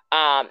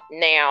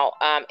 Now,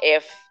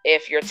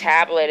 if your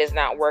tablet is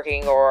not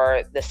working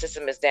or the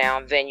system is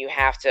down, then you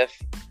have to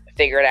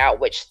figure it out,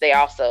 which they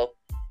also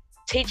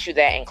teach you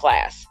that in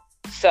class.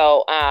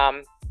 So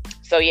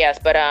yes,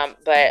 but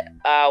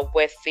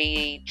with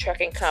the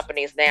trucking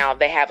companies now,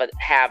 they have an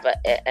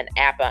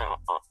app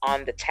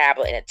on the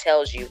tablet, and it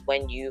tells you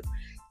when you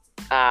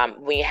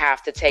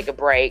have to take a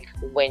break,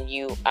 when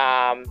you're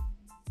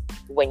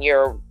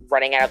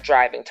running out of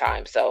driving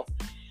time. So,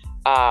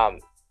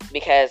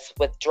 because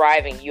with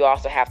driving, you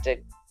also have to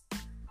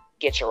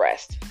get your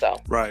rest. So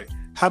right.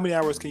 How many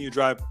hours can you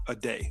drive a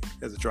day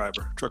as a truck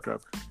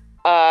driver?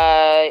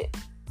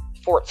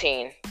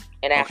 14.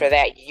 And after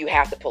that, you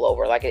have to pull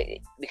over,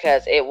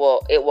 because it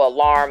will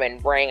alarm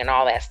and ring and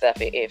all that stuff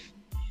if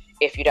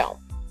you don't.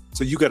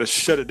 So you got to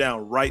shut it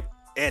down right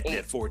at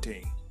that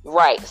 14.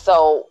 Right.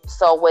 So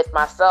with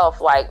myself,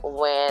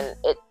 when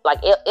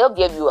it'll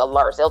give you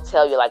alerts. It'll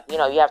tell you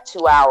you have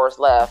 2 hours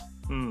left.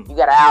 You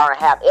got an hour and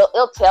a half.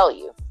 It'll tell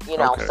you,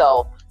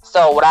 Okay.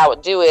 So what I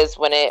would do is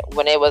when it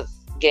was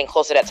getting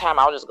close to that time,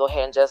 I would just go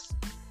ahead and just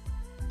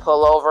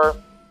pull over,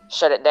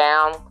 shut it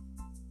down,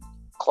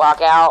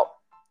 clock out,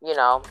 you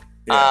know.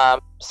 Yeah.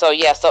 So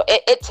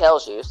it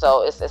tells you.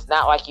 So it's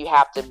not like you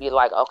have to be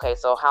like, okay,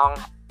 so how long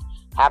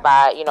have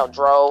I,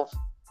 drove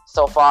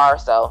so far?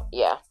 So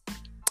yeah.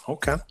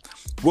 Okay.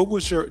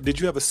 Did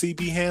you have a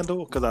CB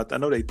handle? Because I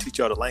know they teach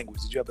y'all the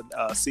language. Did you have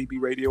a CB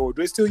radio, or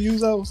do they still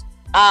use those?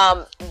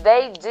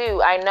 They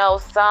do. I know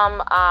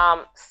some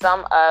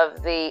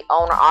of the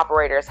owner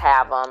operators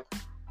have them.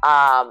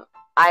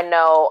 I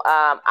know,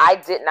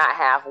 I did not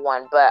have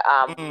one, but,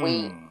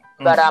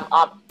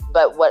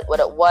 but what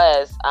it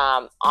was,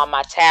 on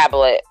my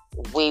tablet,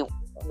 we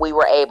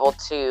were able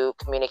to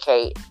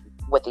communicate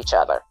with each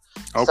other.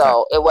 Okay.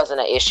 So it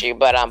wasn't an issue,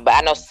 but I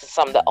know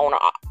some of the owner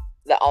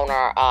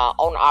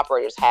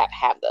operators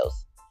have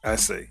those. I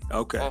see.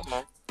 Okay.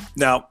 Mm-hmm.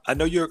 Now, I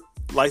know your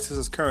license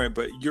is current,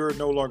 but you're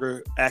no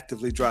longer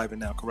actively driving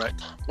now,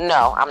 correct?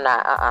 No, I'm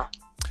not.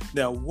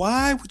 Now,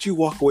 why would you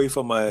walk away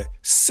from a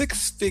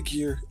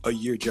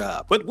 6-figure-a-year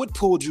job? What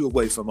pulled you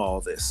away from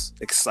all this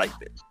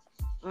excitement?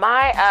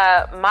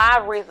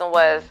 My reason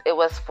was it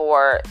was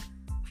for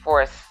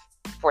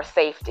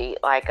safety.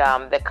 Like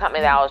the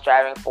company that I was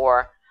driving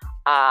for,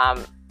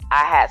 I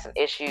had some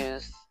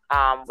issues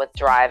with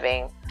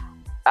driving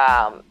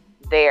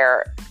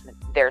their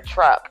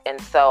truck, and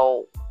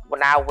so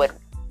when I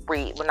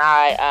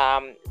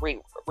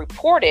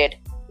reported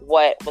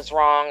what was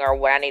wrong or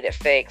what I needed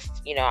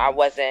fixed, I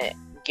wasn't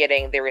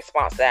getting the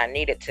response that I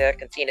needed to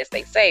continue to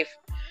stay safe.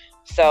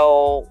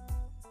 So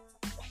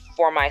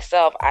for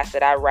myself, I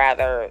said I'd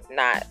rather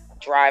not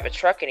drive a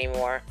truck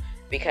anymore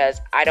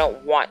because I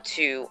don't want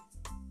to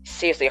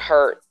seriously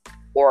hurt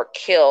or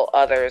kill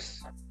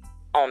others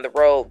on the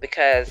road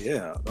because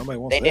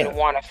they didn't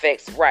want to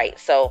fix right.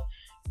 So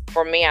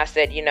for me, I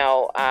said,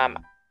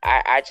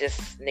 I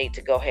just need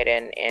to go ahead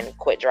and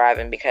quit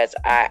driving because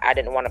I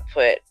didn't want to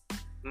put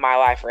my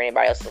life or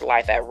anybody else's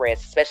life at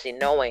risk, especially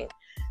knowing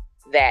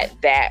that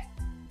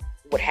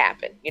would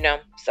happen,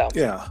 So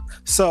yeah.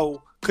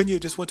 So couldn't you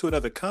just went to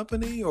another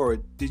company, or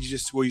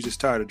were you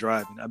just tired of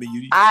driving? I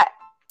mean, I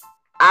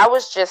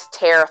was just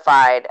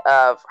terrified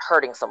of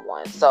hurting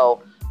someone.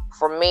 So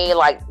for me,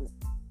 like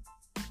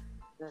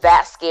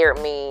that scared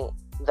me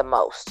the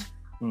most.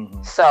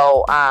 Mm-hmm.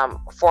 So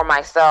for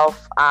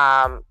myself,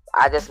 I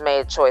just made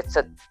a choice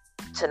to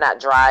not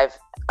drive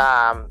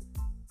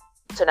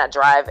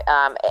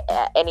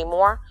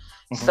anymore.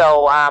 Mm-hmm.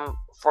 So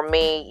for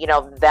me,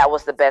 that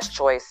was the best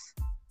choice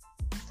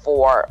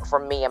for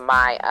me and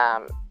my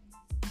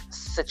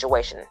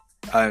situation.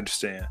 I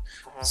understand.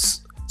 Mm-hmm.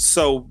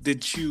 So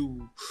did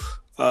you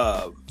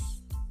do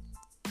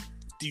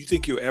you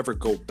think you'll ever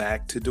go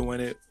back to doing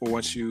it, or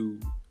once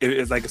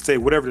it's like I say,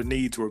 whatever the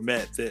needs were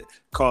met that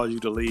caused you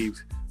to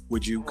leave,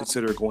 would you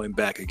consider going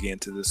back again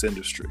to this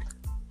industry?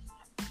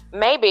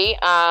 Maybe.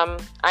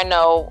 I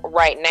know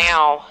right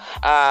now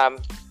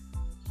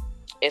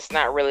it's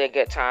not really a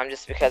good time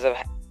just because of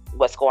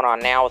what's going on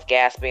now with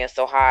gas being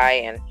so high,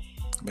 and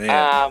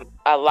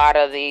a lot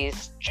of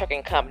these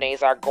trucking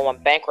companies are going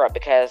bankrupt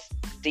because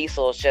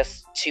diesel is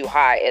just too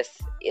high.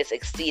 It's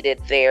exceeded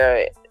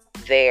their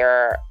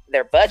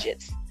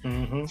budgets.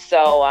 Mm-hmm.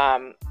 So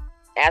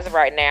as of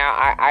right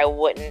now, I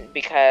wouldn't,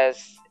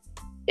 because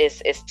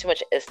it's too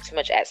much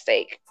at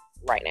stake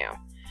right now.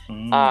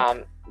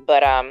 Mm.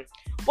 But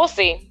we'll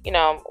see.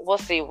 We'll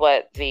see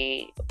what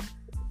the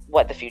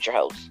future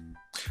holds.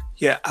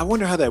 Yeah, I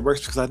wonder how that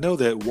works, because I know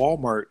that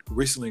Walmart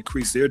recently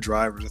increased their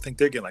drivers. I think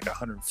they're getting like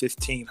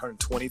 115,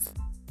 120,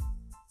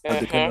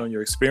 depending on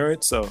your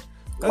experience. So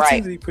that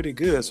seems to be pretty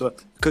good. So,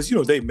 because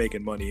they're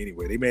making money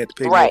anyway. They may have to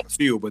pay more for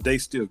fuel, but they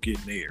still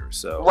getting theirs.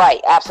 So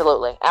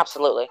absolutely.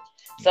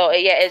 So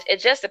yeah, it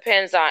just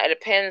depends on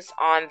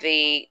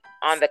the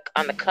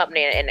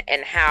company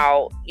and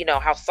how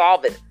how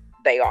solvent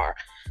they are.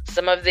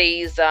 Some of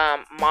these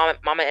mama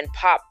and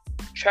pop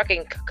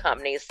trucking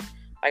companies,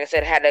 like I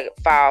said, had to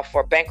file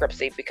for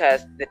bankruptcy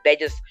because they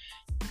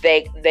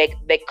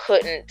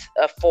couldn't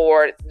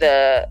afford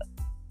the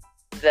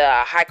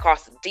high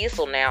cost of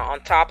diesel now,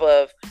 on top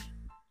of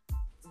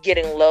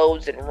getting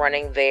loads and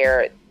running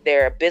their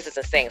business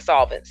and staying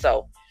solvent.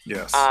 So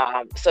yes.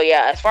 So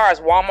yeah, as far as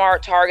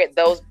Walmart, Target,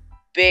 those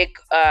big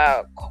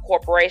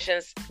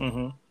corporations,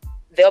 mm-hmm.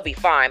 they'll be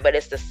fine, but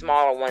it's the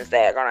smaller ones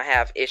that are gonna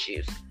have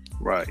issues.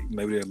 Right.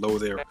 Maybe they lower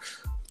their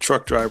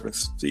truck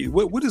drivers. See,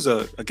 what is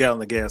a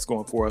gallon of gas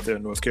going for out there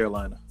in North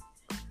Carolina?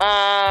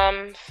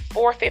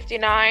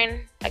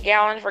 $4.59 a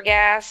gallon for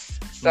gas.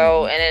 So,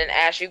 mm-hmm. and then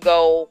as you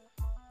go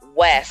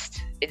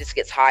west, it just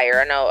gets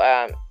higher. I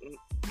know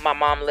my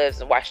mom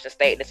lives in Washington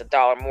State, and it's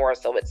 $1 more,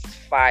 so it's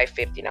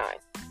 $5.59.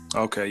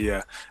 Okay,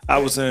 yeah. I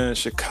was in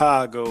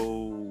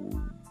Chicago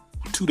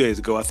 2 days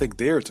ago. I think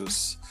theirs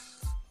was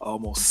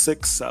almost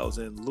 $6. I was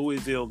in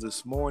Louisville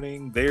this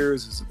morning.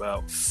 Theirs is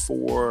about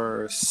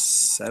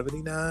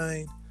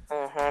 $4.79.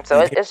 Mm-hmm. So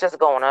it's just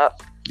going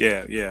up.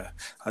 Yeah.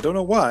 I don't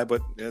know why,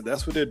 but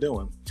that's what they're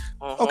doing.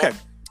 Mm-hmm. Okay.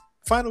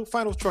 Final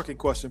trucking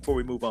question before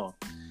we move on.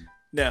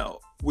 Now,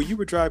 when you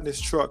were driving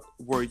this truck,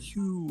 were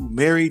you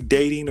married,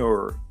 dating,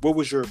 or what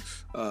was your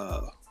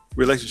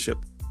relationship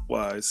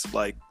wise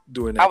like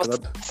doing that? I was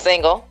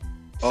single.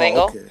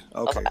 Oh, okay.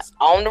 Okay.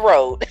 On the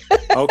road.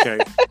 Okay.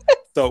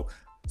 So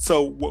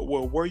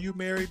were you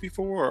married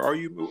before, or are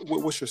you?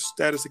 What's your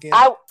status again?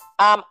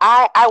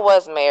 I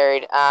was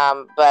married,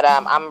 but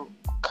I'm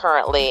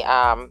currently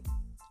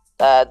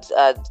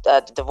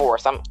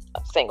divorced. I'm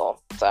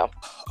single, so.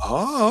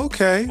 Oh,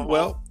 okay. Mm-hmm.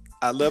 Well,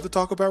 I love to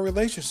talk about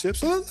relationships.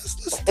 So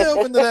let's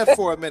delve into that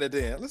for a minute.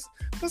 Then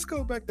let's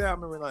go back down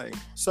memory lane.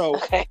 So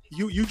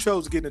you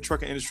chose to get in the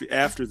trucking industry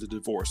after the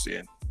divorce,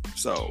 then.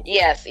 So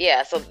yes,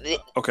 yeah. So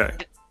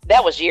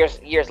that was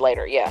years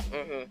later. Yeah.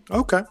 Mm-hmm.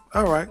 Okay.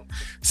 All right.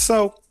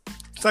 So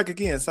it's like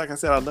I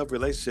said, I love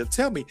relationships.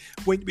 Tell me,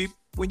 when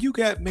you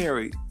got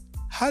married,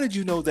 how did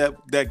you know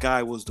that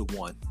guy was the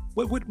one?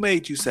 What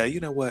made you say, you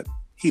know what,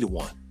 he the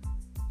one?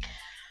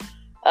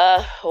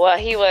 Well,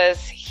 he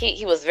was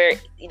very,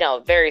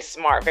 very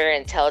smart, very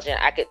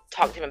intelligent. I could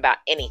talk to him about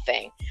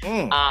anything.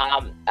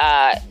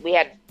 We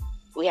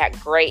had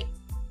great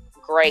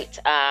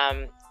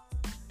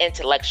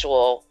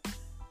intellectual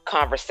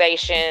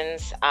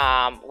conversations.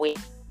 We had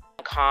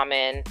in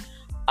common.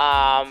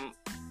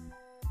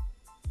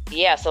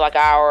 So like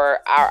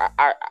our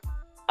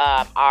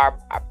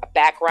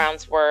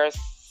backgrounds were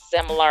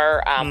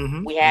similar.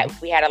 We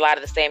had a lot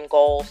of the same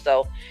goals.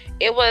 So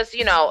it was,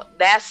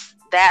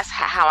 that's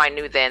how I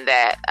knew then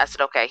that I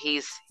said, okay,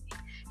 he's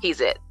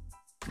it.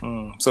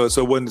 So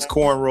it wasn't his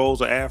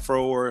cornrows or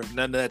afro or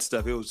none of that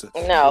stuff. It was a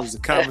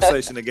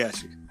conversation that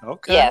got you.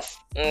 Okay. Yes.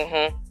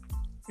 Mm-hmm.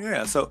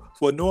 Yeah. So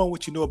knowing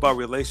what you know about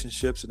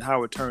relationships and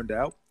how it turned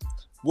out,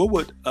 what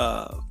would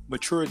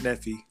mature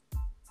Neffy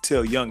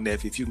tell young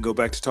Neffy if you can go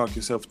back to talk to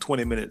yourself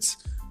 20 minutes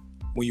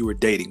when you were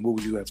dating? What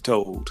would you have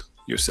told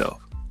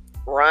yourself?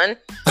 Run.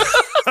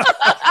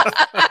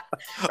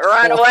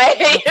 Run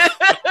away.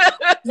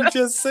 You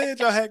just said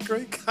y'all had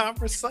great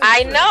conversation.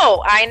 I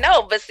know.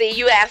 But see,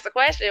 you asked the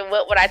question,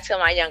 what would I tell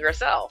my younger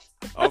self?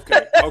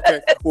 Okay.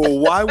 Well,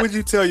 why would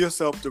you tell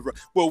yourself to run?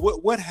 Well,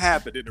 what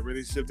happened in the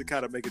relationship to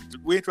kind of make it,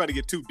 we ain't trying to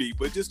get too deep,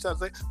 but just trying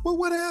to say, well,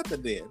 what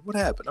happened then? What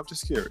happened? I'm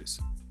just curious.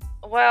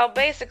 Well,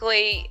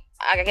 basically,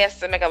 I guess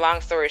to make a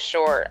long story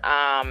short,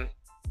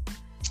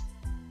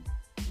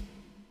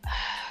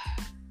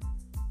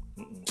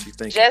 she's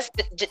thinking.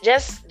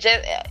 Just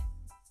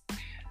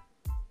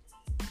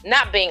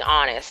not being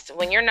honest.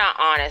 When you're not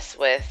honest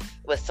with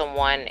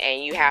someone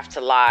and you have to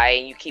lie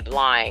and you keep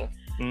lying,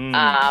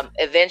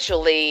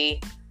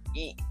 eventually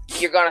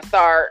you're gonna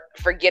start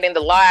forgetting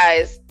the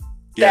lies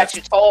that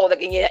you told,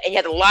 and you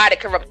had to lie to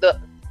cover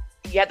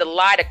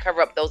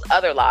up those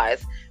other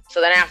lies.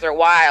 So then after a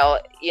while,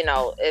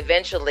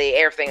 eventually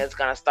everything is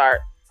gonna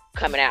start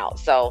coming out.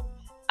 So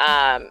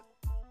if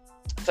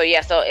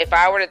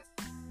I were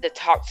to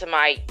talk to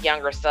my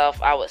younger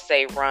self, I would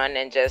say run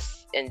and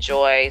just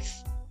enjoy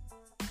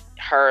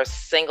her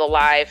single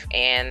life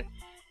and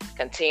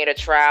continue to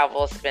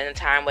travel, spend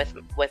time with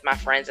my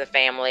friends and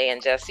family,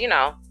 and just,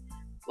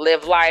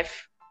 live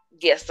life,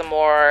 get some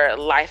more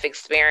life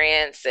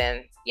experience,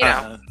 and,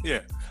 Yeah.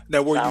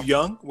 Now, were you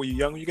young? Were you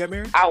young when you got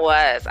married? I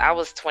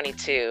was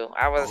 22.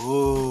 I was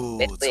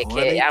basically a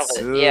kid. I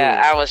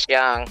was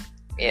young.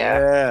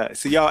 Yeah.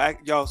 So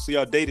y'all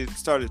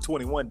started at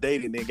 21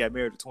 dating, then got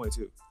married at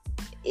 22.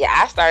 Yeah,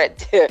 I started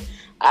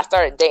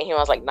dating him when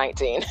I was like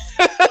 19.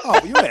 Oh,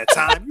 you had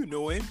time. You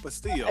knew him, but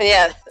still.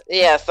 Yeah.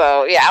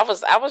 So I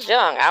was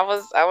young. I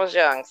was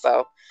young.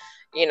 So,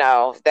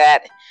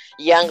 that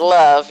young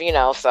love.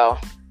 So.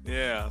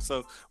 Yeah.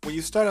 So when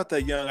you start out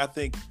that young, I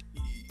think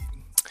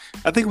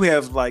we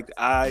have like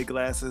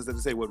eyeglasses that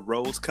say what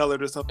rose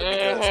colored or something,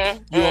 because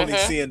you only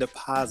seeing the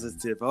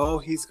positive. Oh,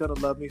 he's gonna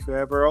love me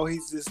forever. Oh,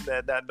 he's just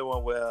not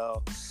doing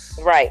well.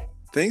 Right.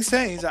 Things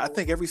change. I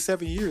think every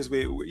 7 years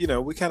we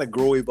kind of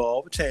grow,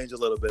 evolve, change a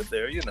little bit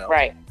there.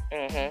 Right.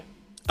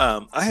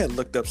 I had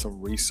looked up some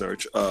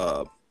research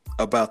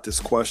about this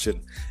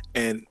question,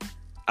 and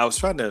I was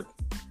trying to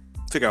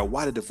figure out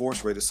why the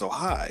divorce rate is so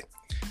high.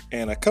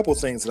 And a couple of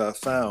things that I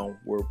found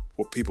were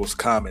what people's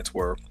comments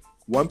were.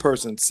 One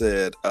person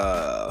said,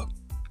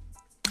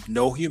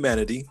 no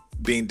humanity,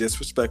 being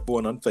disrespectful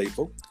and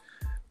unfaithful.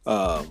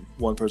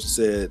 One person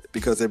said,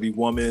 because every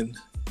woman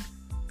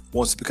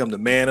wants to become the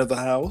man of the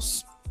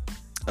house.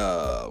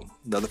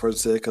 Another person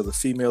said, because the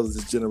females of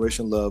this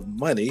generation love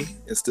money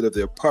instead of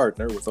their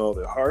partner with all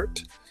their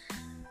heart.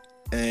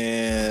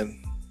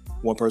 And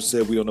one person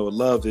said, we don't know what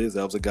love is.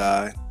 That was a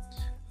guy.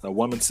 A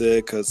woman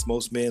said, because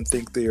most men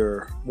think they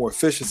are more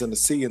efficient in the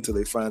sea until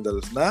they find that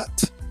it's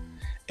not.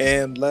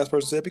 And last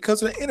person said,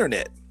 because of the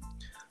internet.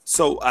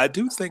 So I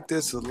do think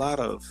there's a lot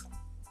of,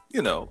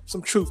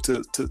 some truth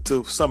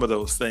to some of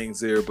those things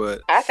there.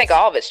 But I think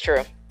all of it's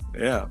true.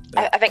 Yeah.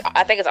 I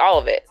think it's all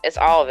of it. It's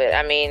all of it.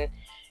 I mean,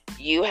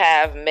 you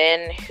have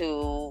men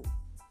who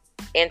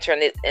enter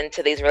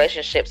into these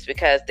relationships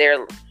because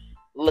they're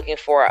looking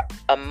for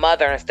a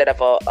mother instead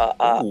of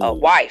a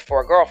wife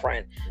or a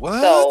girlfriend.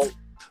 What? So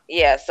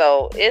yeah,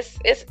 so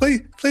it's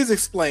please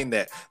explain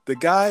that. The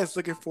guy is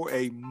looking for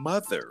a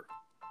mother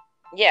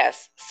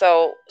Yes.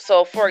 So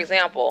for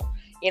example,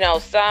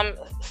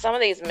 some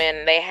of these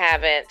men, they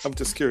haven't. I'm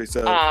just curious,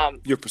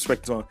 your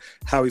perspective on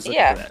how he's looking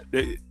Yeah. for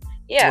that. He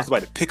Yeah. wants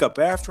somebody to pick up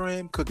after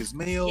him, cook his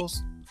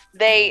meals.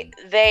 They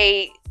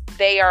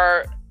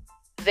are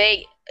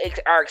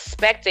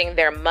expecting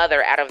their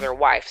mother out of their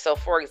wife. So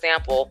for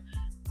example,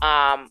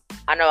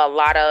 I know a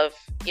lot of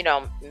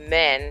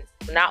men,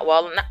 not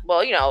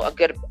a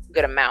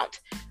good amount.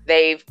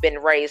 They've been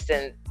raised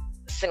in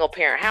single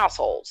parent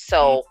households,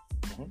 so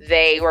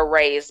they were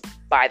raised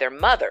by their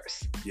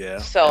mothers. Yeah.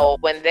 So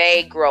when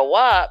they grow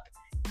up,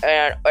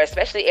 or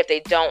especially if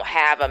they don't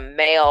have a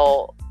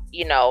male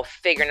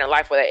figure in their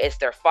life, whether it's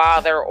their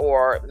father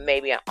or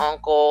maybe an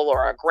uncle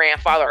or a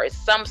grandfather or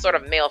some sort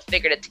of male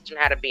figure to teach them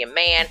how to be a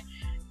man,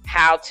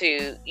 how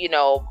to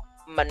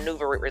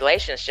maneuver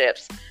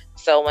relationships.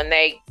 So when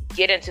they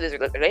get into these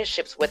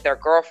relationships with their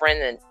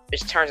girlfriend, and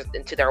which turns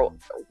into their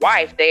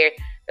wife, they're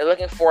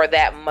looking for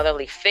that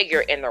motherly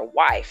figure in their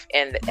wife,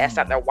 and that's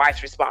not their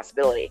wife's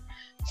responsibility.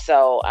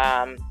 So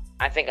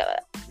I think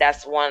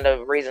that's one of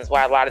the reasons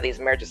why a lot of these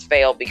marriages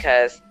fail,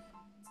 because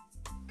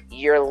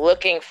you're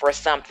looking for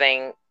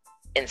something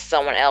in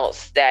someone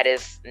else that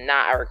is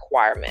not a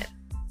requirement.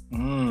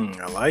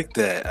 I like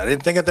that. I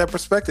didn't think of that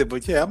perspective,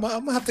 but yeah, I'm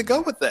gonna have to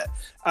go with that.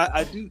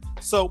 I do.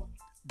 So,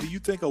 do you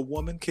think a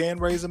woman can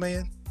raise a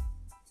man?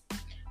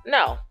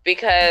 No,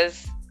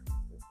 because,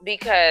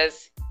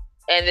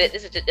 and this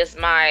is just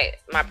my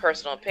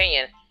personal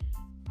opinion.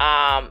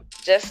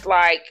 Just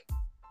like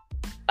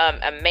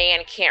a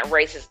man can't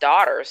raise his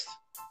daughters,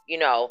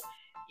 a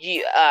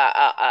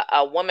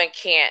woman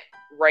can't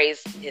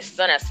raise his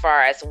son as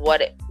far as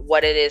what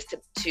it is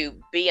to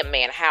be a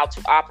man, how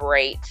to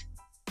operate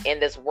in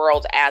this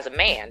world as a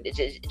man. It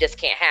just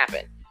can't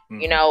happen.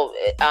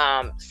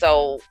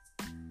 So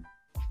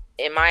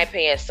in my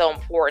opinion, it's so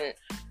important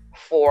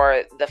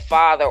for the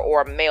father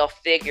or male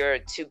figure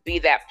to be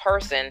that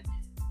person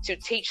to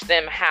teach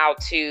them how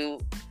to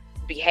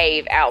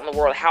behave out in the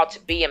world, how to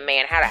be a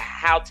man,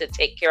 how to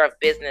take care of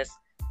business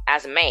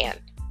as a man,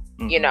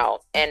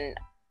 and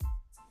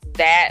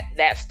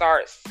that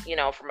starts,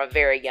 from a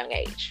very young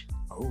age.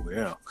 Oh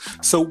yeah.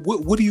 So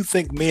what do you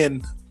think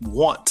men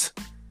want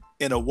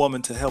in a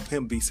woman to help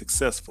him be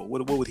successful?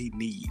 What would he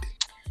need?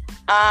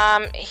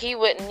 He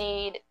would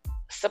need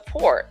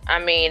support. I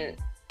mean,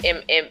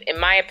 in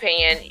my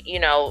opinion,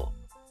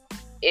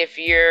 if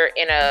you're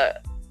in a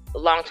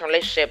long-term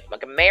relationship,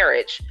 like a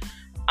marriage,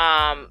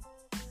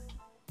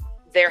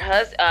 their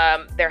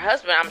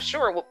husband, I'm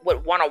sure,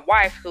 would want a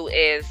wife who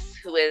is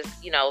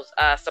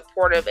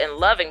supportive and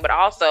loving, but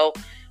also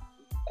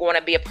going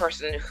to be a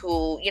person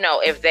who,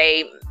 if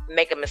they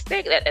make a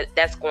mistake,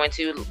 that's going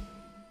to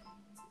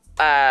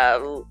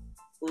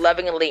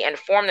lovingly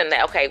inform them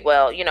that, okay,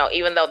 well,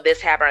 even though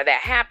this happened or that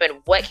happened,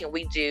 what can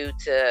we do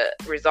to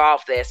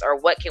resolve this, or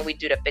what can we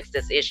do to fix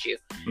this issue?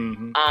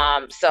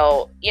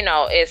 So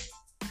it's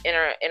in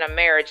a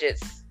marriage,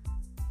 it's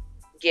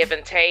give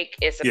and take.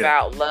 It's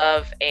about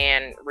love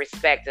and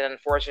respect, and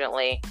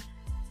unfortunately,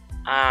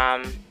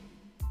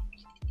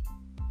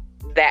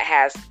 that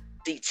has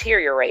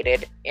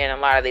deteriorated in a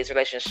lot of these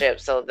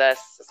relationships. So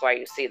that's why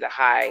you see the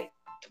high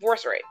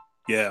divorce rate.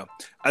 Yeah,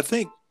 I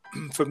think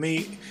for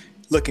me,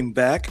 looking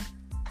back,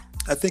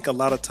 I think a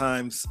lot of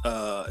times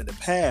in the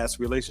past,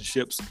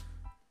 relationships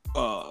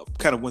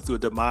kind of went through a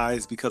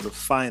demise because of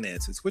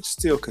finances, which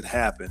still could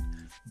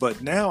happen.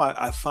 But now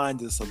I find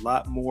there's a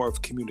lot more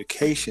of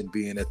communication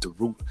being at the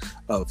root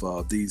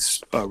of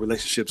these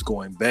relationships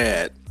going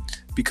bad,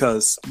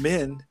 because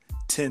men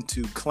tend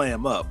to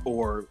clam up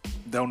or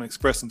don't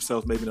express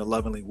themselves maybe in a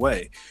lovingly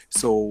way.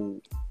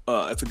 So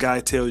if a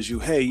guy tells you,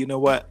 hey, you know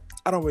what,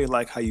 I don't really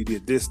like how you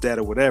did this, that,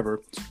 or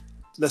whatever,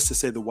 let's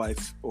just say the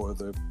wife or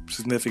the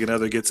significant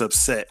other gets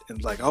upset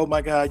and like, oh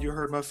my God, you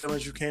hurt my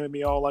feelings. You came at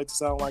me all like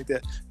this, I don't like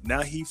that.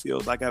 Now he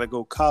feels I got to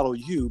go coddle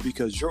you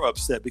because you're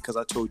upset because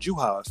I told you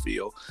how I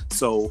feel.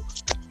 So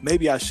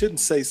maybe I shouldn't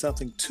say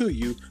something to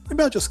you.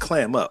 Maybe I'll just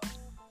clam up.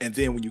 And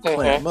then when you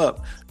clam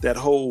up, that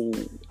whole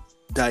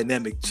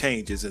dynamic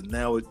changes. And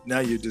now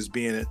you're just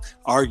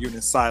arguing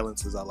in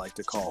silence, as I like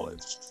to call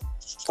it.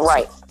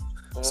 Right.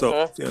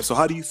 So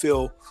how do you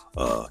feel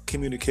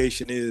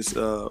communication is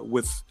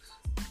with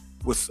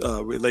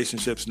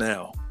relationships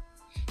now?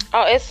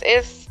 Oh,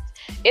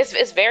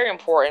 it's very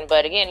important.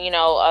 But again,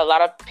 a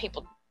lot of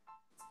people,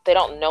 they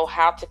don't know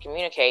how to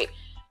communicate.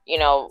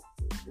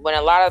 When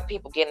a lot of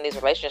people get in these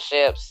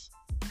relationships,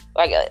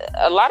 like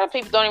a lot of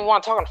people don't even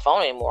want to talk on the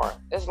phone anymore.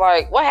 It's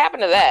like, what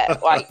happened to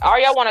that? Like, all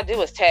y'all want to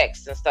do is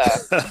text and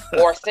stuff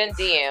or send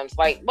DMs.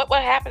 Like,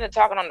 what happened to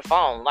talking on the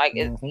phone? Like,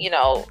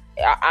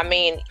 I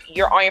mean,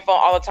 you're on your phone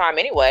all the time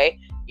anyway.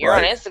 You're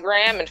on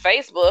Instagram and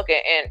Facebook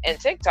and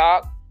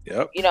TikTok.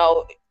 Yep.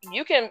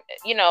 You can,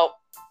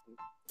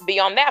 be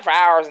on that for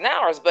hours and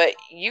hours, but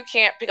you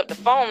can't pick up the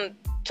phone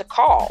to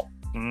call,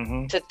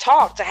 to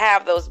talk, to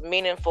have those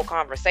meaningful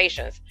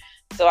conversations.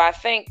 So I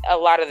think a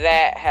lot of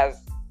that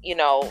has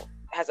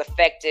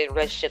affected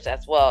relationships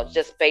as well.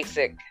 Just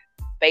basic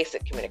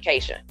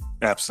communication.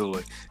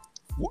 Absolutely.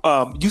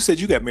 You said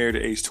you got married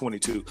at age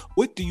 22.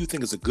 What do you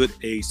think is a good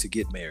age to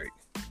get married?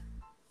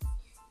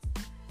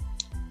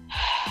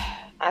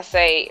 I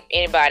say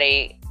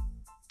anybody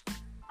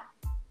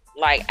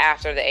like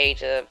after the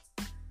age of,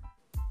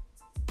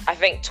 I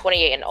think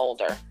 28 and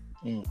older.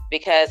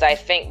 Because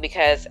at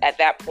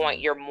that point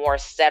you're more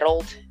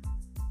settled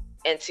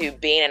into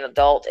being an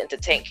adult, and to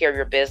take care of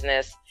your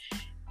business,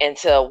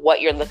 into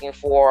what you're looking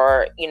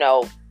for,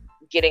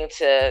 getting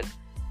to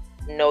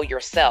know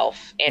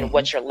yourself and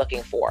what you're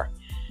looking for.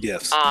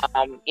 Yes.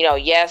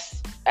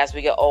 Yes, as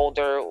we get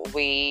older,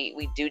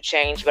 we do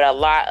change, but a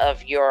lot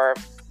of your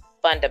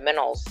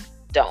fundamentals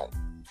don't.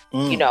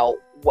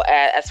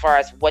 As far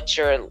as what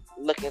you're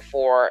looking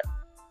for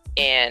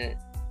in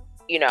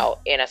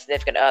a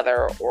significant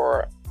other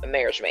or a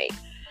marriage mate.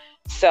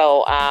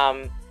 So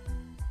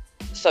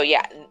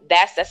yeah,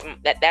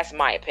 that's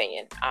my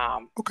opinion.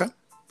 Okay.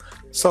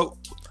 So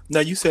now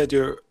you said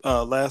your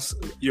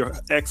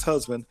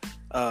ex-husband,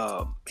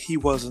 he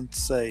wasn't,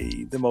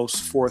 say, the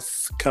most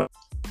forthcoming,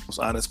 most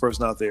honest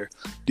person out there.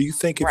 Do you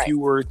think if you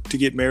were to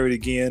get married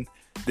again,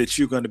 that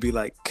you're going to be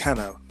like kind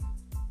of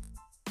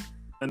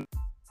in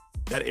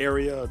that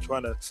area,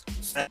 trying to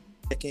sack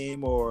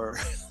him, or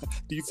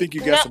do you think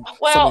you got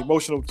some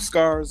emotional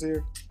scars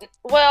here?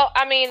 Well,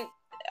 I mean,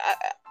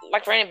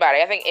 like for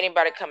anybody, I think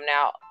anybody coming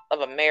out of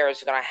a marriage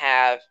is going to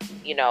have,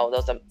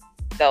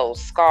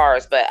 those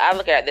scars. But I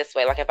look at it this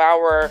way: like if I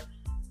were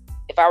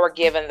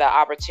given the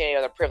opportunity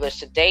or the privilege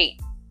to date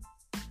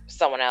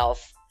someone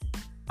else,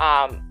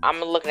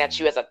 I'm looking at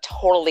you as a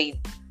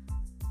totally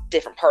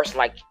different person,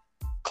 like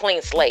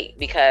clean slate,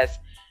 because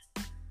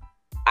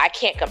I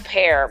can't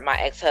compare my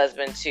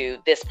ex-husband to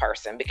this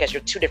person, because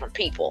you're two different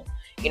people.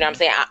 You know what I'm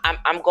saying?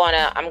 I'm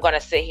gonna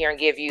sit here and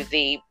give you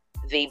the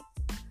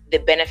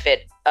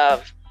benefit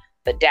of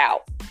the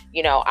doubt.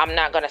 I'm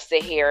not gonna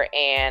sit here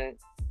and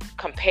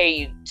compare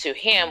you to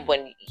him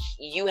when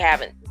you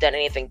haven't done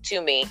anything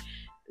to me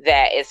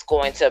that is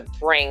going to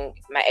bring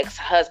my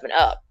ex-husband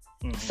up.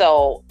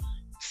 So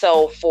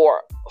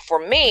for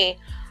me,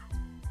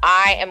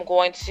 I am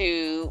going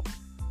to,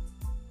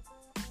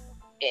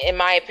 in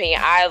my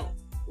opinion, I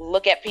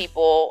look at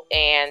people,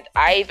 and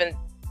I even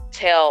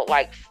tell,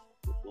 like,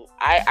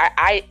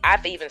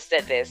 I've even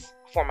said this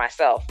for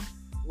myself: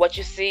 what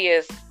you see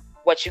is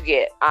what you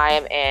get. I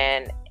am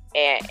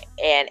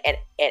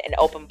an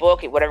open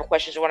book. Whatever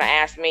questions you want to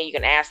ask me, you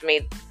can ask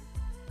me.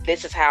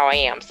 This is how I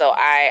am. So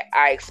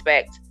I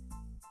expect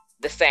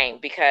the same,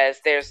 because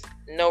there's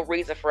no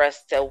reason for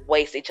us to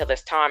waste each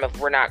other's time if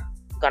we're not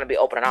going to be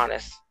open and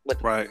honest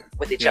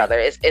with each other.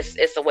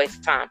 It's a waste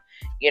of time,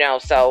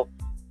 so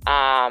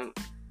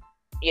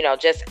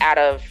just out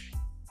of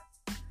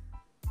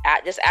I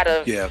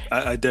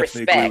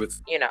definitely respect, agree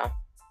with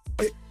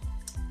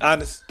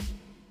honest.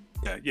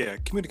 Yeah,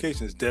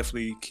 communication is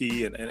definitely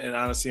key, and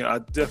honestly, I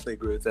definitely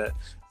agree with that.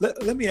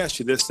 Let me ask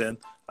you this then: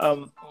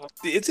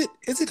 is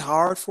it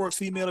hard for a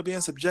female to be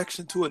in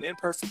subjection to an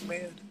imperfect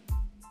man?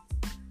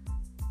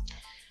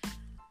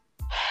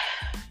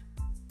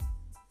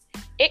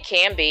 It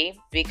can be,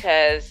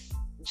 because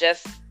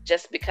just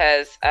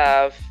because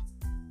of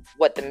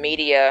what the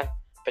media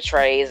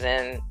portrays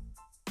and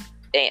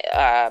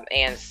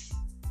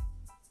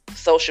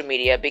social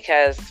media.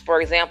 Because,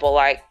 for example,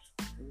 like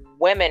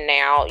women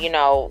now,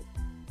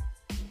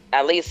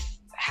 at least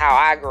how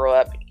I grew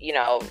up, you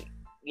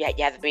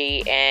have to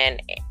be an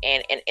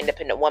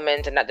independent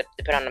woman to not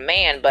depend on a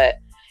man. But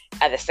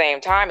at the same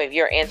time, if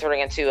you're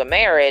entering into a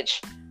marriage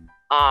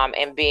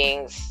and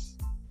being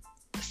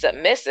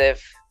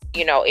submissive,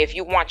 if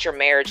you want your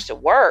marriage to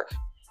work,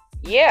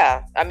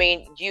 yeah, I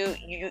mean, you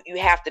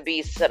have to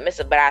be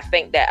submissive. But I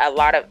think that a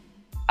lot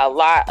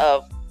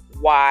of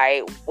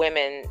why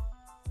women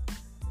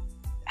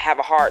have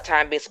a hard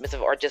time being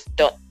submissive, or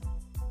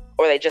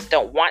they just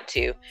don't want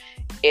to,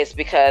 is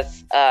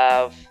because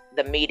of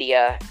the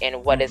media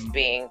and what is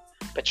being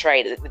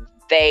portrayed.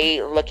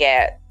 They look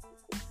at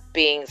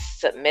being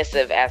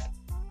submissive as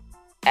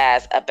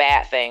a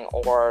bad thing,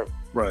 or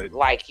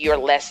like you're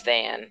less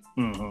than,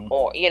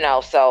 or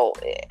so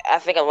I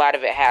think a lot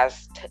of it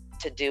has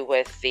to do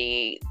with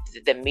the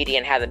media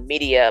and how the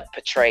media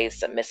portrays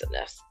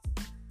submissiveness.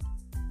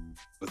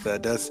 With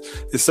that,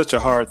 it's such a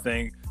hard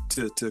thing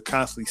to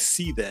constantly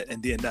see that,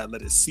 and then not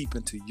let it seep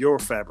into your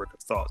fabric of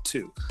thought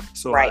too.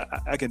 So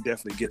I can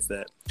definitely get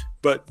that.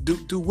 But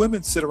do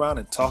women sit around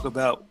and talk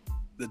about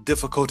the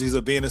difficulties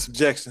of being in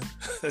subjection?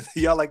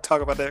 Y'all like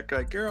talk about that?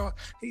 Like, girl,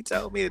 he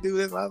told me to do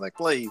this, and I was like,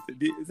 please.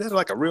 Is that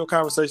like a real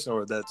conversation,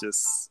 or is that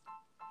just?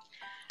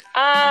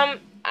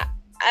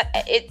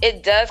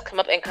 It does come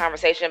up in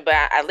conversation, but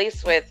at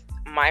least with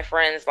my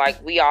friends,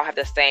 like, we all have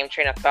the same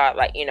train of thought.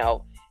 Like,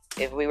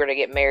 if we were to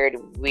get married,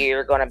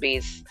 we're going to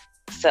be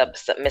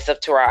submissive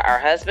to our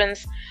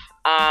husbands.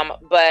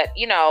 But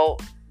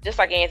just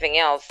like anything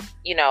else,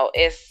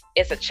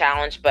 it's a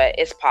challenge, but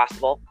it's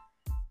possible.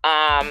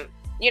 And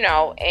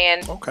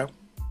okay.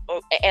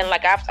 And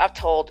like I've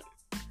told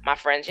my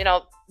friends,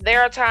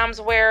 there are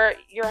times where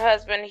your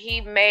husband,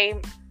 he may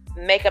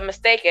make a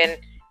mistake, and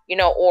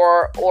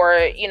or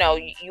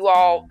you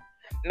all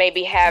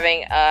maybe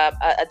having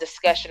a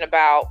discussion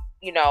about,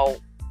 to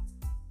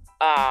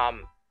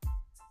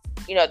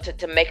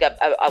make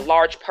a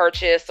large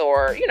purchase,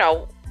 or,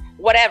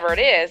 whatever it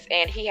is.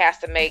 And he has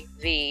to make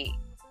the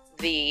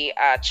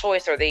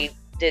choice, or the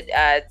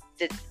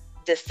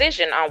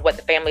decision on what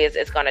the family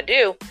is going to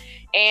do.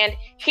 And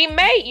he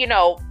may,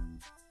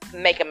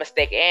 make a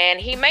mistake, and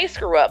he may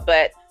screw up,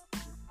 but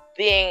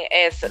being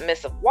a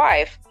submissive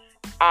wife,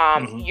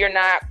 you're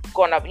not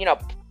going to,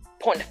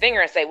 point the finger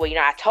and say, well,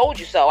 I told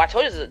you so. I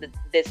told you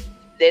this,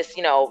 this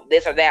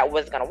or that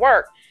wasn't going to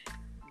work.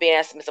 Being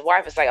a submissive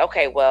wife, it's like,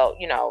 okay, well,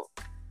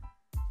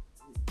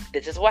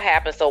 this is what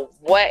happened. So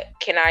what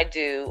can I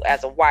do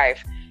as a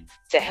wife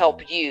to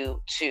help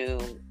you to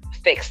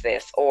fix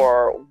this?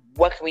 Or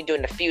what can we do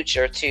in the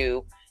future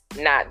to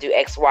not do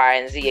X, Y,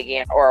 and Z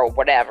again, or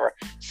whatever?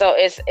 So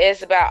it's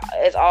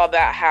all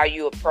about how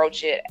you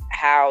approach it,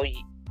 how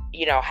you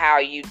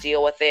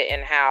deal with it,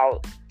 and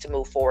how to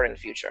move forward in the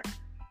future.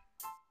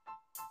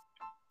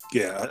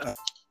 Yeah,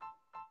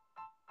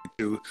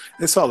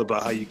 it's all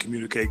about how you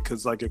communicate.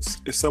 Because like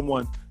if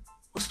someone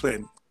was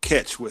playing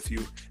catch with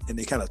you and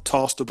they kind of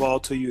toss the ball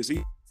to you,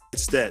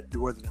 it's that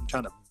rather than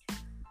trying to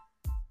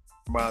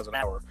miles an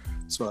hour.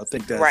 So I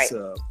think that's right.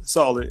 It's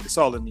all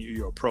in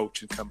your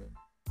approach and coming.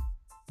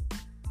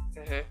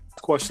 Mm-hmm.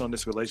 Question on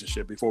this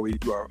relationship before we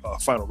do our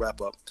final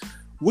wrap up.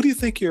 What do you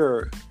think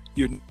your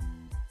and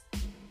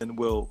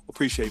will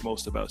appreciate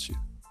most about you?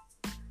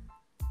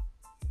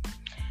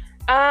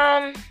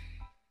 I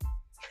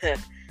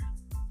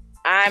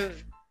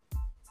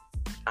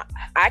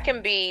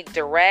can be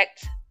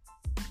direct,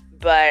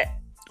 but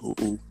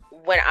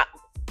when I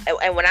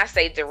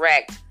say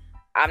direct,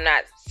 I'm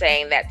not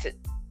saying that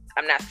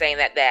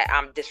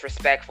I'm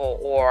disrespectful,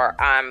 or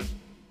I'm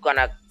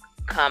gonna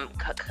come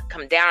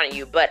down on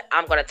you, but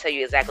I'm gonna tell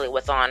you exactly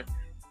what's on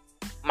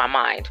my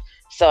mind.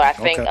 So I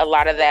think a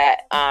lot of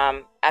that,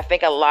 an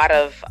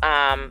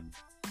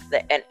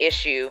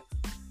issue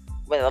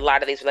with a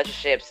lot of these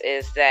relationships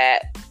is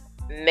that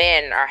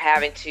men are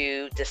having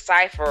to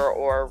decipher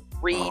or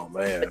read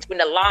between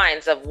the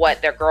lines of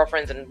what their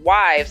girlfriends and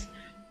wives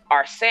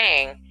are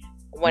saying,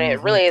 when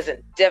it really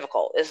isn't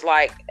difficult. It's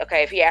like,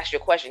 okay, if he asks you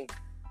a question,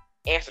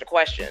 answer the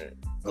question.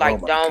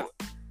 Like, don't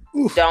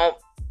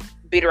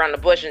beat around the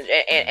bush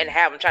and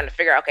have them trying to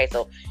figure out, okay,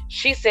 so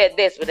she said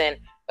this, but then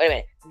wait a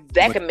minute,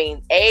 that could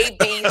mean A,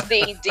 B,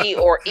 C, D,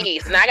 or E.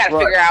 So now I got to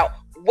figure out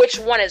which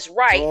one is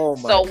right.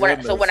 So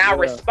when I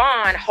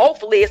respond,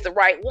 hopefully it's the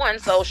right one,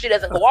 so she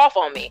doesn't go off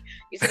on me.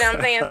 You see what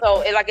I'm saying?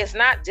 So it's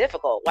not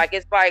difficult. Like,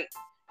 it's like,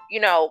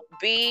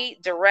 be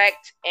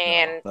direct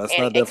and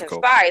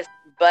concise,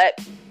 but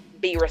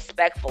be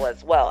respectful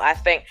as well. I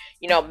think,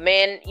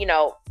 men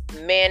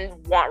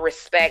want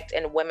respect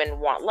and women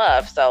want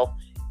love. So,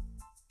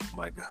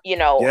 my God.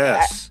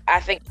 Yes. I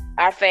think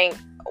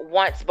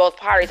once both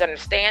parties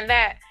understand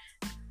that,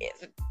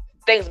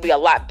 things will be a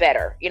lot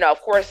better.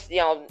 Of course,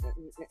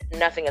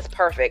 nothing is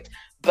perfect,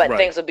 but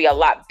things will be a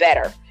lot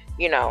better,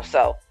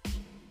 so,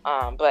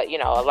 but, a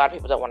lot of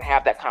people don't want to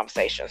have that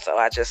conversation. So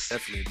I just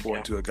definitely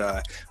important to a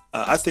guy.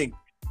 I think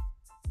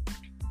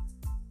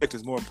respect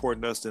is more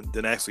important to us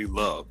than actually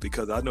love,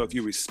 because I know if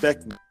you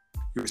respect me,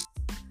 if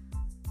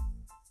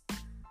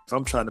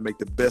I'm trying to make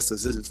the best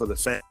decision for the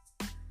family.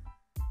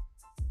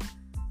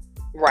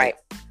 Right.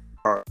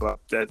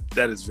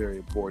 That is very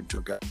important to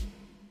a guy.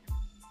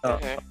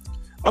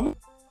 I'm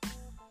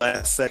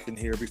last second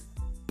here before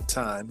the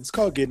time. It's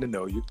called Getting to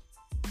Know You.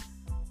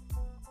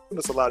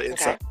 That's a lot of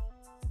insight.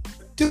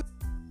 Two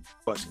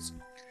questions.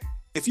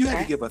 If you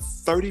had to give a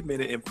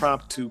 30-minute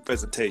impromptu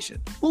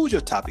presentation, what would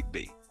your topic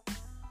be?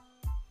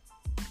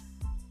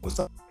 What's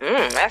up?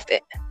 That's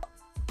it.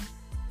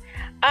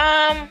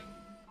 I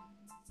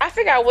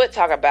think I would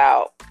talk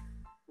about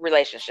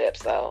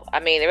relationships, though. I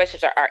mean, the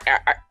relationships are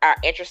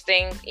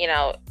interesting,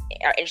 are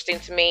interesting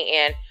to me.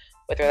 And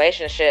with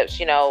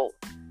relationships,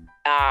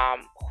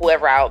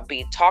 whoever I'll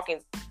be talking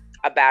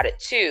about it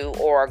to,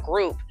 or a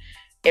group,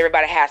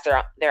 everybody has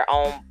their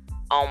own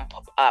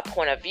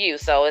point of view.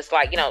 So it's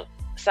like,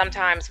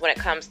 sometimes when it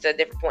comes to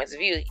different points of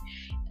view,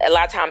 a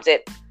lot of times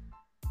it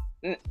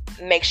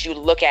makes you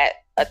look at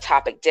a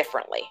topic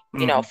differently,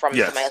 from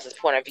somebody else's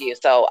point of view.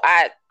 So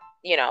I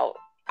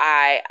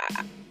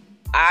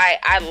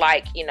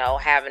like,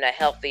 having a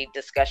healthy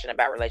discussion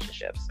about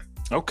relationships.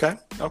 Okay,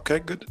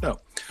 good to know.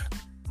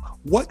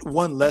 What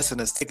one lesson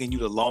has taken you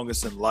the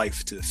longest in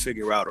life to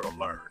figure out or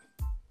learn?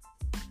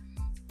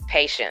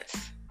 Patience.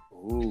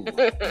 Ooh.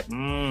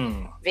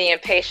 Being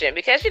patient,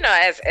 because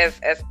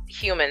as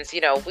humans,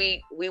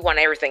 we want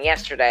everything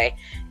yesterday,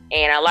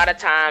 and a lot of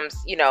times,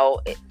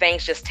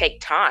 things just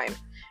take time.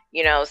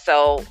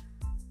 So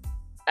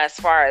as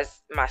far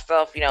as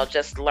myself,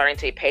 just learning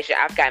to be patient,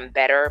 I've gotten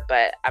better,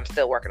 but I'm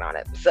still working on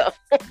it. So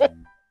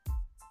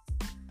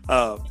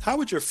how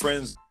would your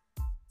friends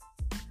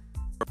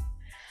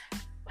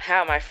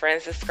how my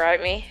friends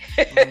describe me?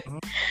 Yes,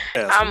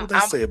 what would they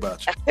say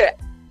about you?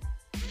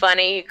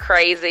 Funny,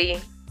 crazy,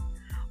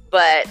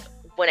 but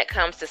when it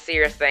comes to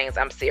serious things,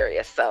 I'm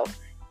serious. So,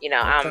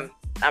 I'm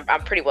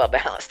pretty well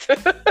balanced.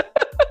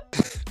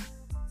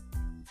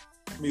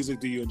 music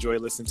do you enjoy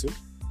listening to?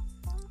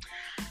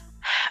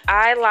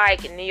 I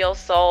like neo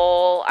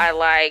soul. I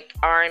like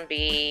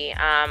R&B.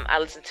 I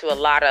listen to a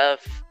lot of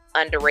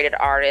underrated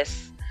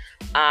artists.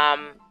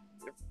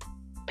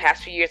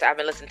 Past few years, I've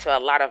been listening to a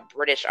lot of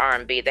British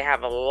R&B. They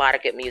have a lot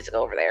of good music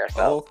over there.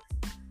 So,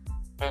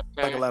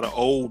 like a lot of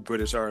old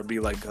British R&B,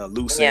 like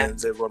Loose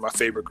Ends, one of my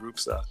favorite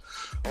groups.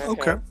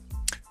 Okay.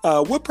 What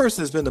human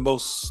person has been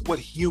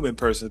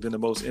the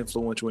most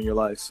influential in your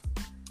life?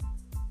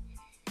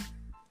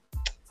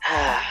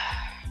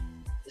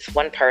 It's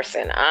one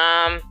person.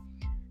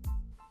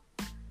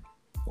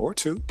 Or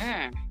two.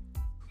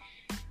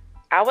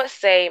 I would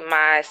say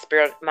my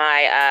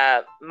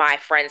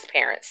friend's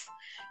parents.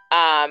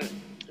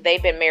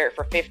 They've been married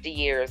for 50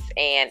 years,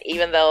 and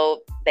even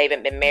though they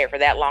haven't been married for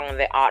that long, and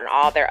on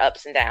all their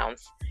ups and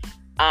downs,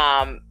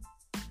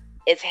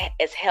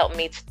 it's helped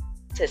me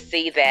to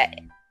see that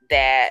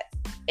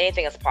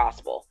anything is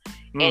possible.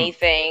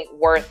 Anything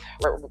worth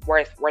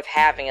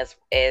having is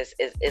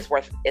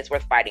worth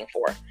fighting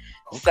for.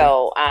 Okay.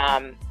 So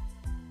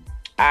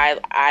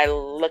I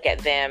look at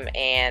them,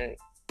 and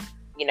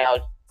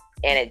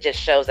and it just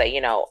shows that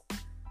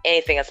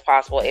anything is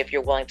possible if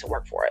you're willing to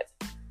work for it.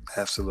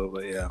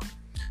 Absolutely, yeah.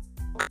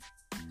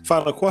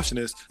 Final question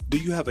is, do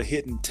you have a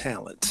hidden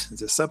talent? Is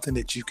there something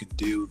that you can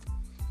do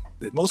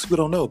that most people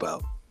don't know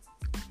about?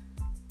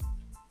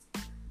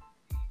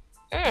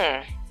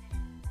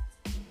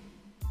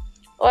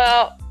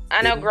 Well,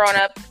 I know growing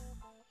up,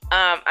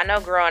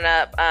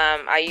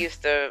 I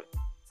used to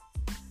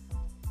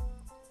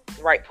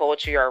write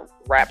poetry or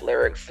rap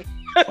lyrics.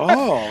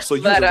 Oh, so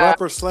you're a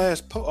rapper /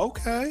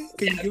 okay.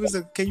 Can you give us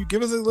a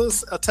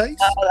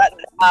taste?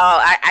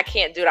 I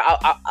can't do it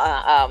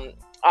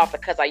off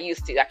because I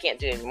used to. I can't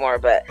do it anymore,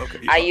 but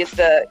okay, I used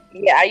to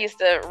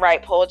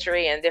write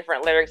poetry and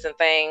different lyrics and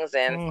things,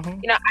 and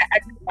I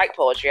do like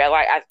poetry.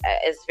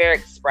 It's very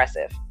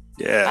expressive.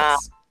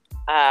 Yes.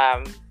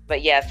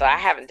 But yeah, so I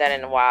haven't done it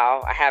in a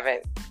while. I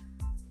haven't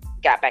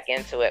got back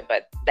into it,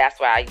 but that's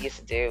what I used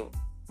to do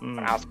when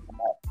I was growing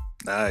up.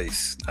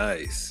 Nice.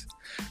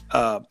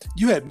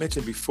 You had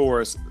mentioned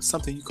before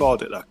something you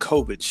called it a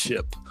COVID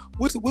ship.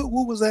 What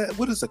was that?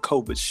 What is a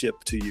COVID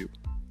ship to you?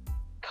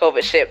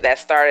 COVID ship that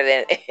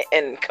started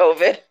in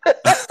COVID.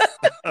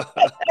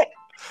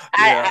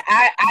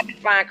 I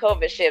define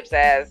COVID ships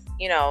as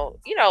when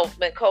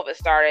COVID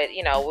started,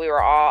 we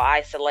were all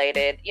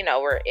isolated.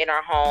 We're in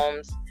our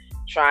homes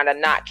trying to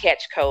not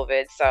catch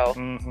COVID. So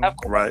of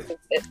course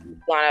it's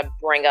going to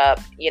bring up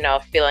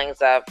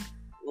feelings of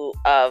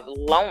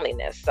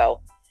loneliness.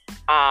 So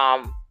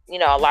a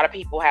lot of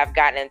people have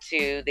gotten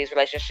into these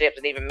relationships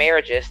and even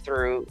marriages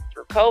through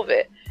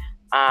COVID.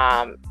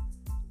 But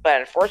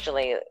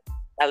unfortunately,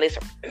 at least,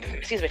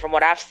 from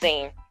what I've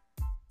seen,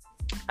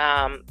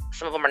 some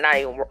of them are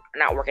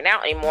not working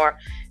out anymore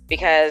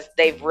because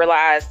they've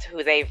realized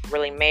who they've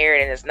really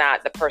married, and it's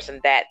not the person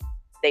that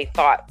they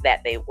thought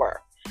that they were.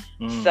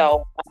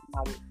 So,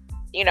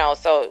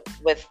 so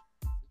with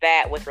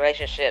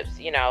relationships,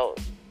 you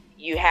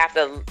have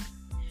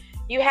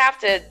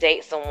to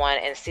date someone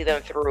and see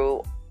them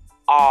through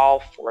all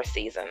 4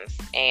 seasons,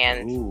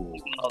 and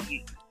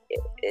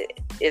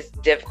it's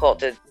difficult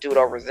to do it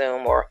over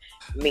Zoom or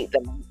meet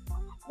them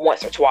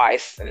once or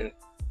twice and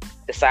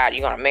decide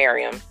you're going to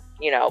marry them,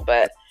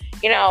 but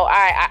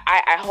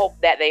I hope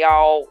that they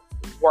all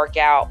work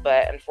out,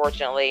 but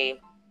unfortunately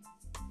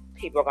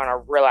people are going to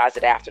realize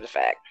it after the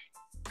fact.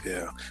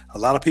 Yeah, a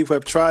lot of people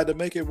have tried to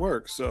make it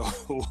work, so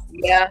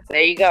yeah,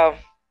 there you go.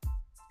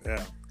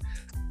 Yeah.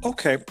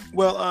 Okay,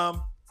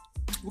 well,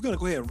 we're going to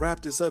go ahead and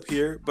wrap this up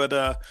here,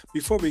 but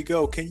before we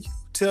go, can you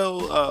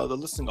tell the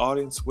listening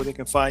audience where they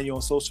can find you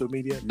on social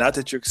media? Not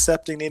that you're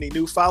accepting any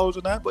new followers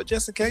or not, but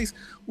just in case,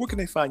 where can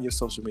they find your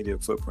social media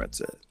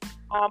footprints at?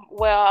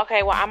 Well,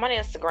 I'm on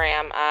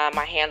Instagram.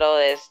 My handle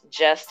is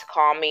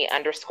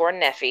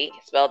justcallme_Neffy,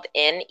 spelled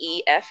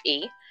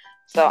Nefe.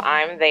 So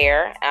I'm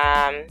there.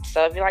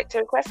 So if you'd like to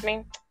request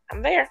me,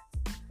 I'm there.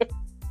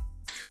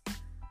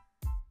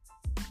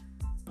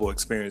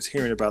 Experience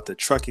hearing about the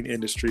trucking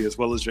industry as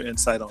well as your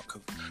insight on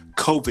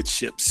COVID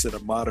ships in a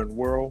modern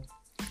world.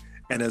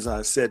 And as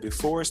I said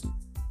before, it's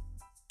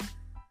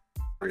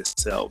for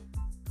yourself,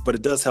 but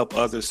it does help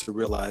others to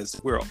realize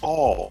that we're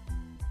all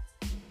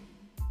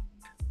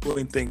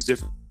doing things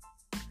different,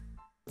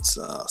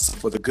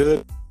 for the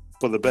good,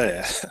 for the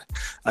bad.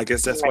 I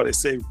guess that's why they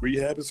say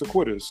rehab is for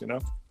quitters,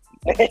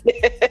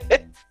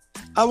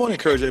 I want to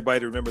encourage everybody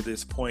to remember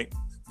this point.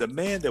 The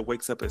man that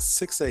wakes up at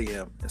 6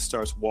 a.m. and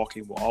starts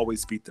walking will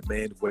always beat the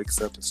man who wakes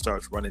up and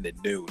starts running at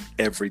noon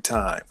every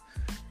time.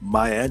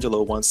 Maya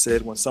Angelou once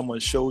said, when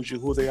someone shows you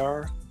who they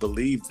are,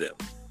 believe them.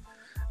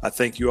 I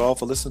thank you all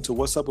for listening to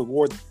What's Up with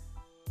Ward. If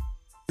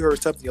you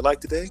heard something you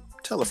like today,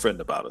 tell a friend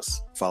about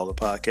us. Follow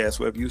the podcast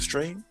wherever you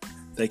stream.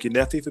 Thank you,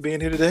 Neffy, for being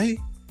here today.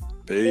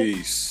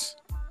 Peace.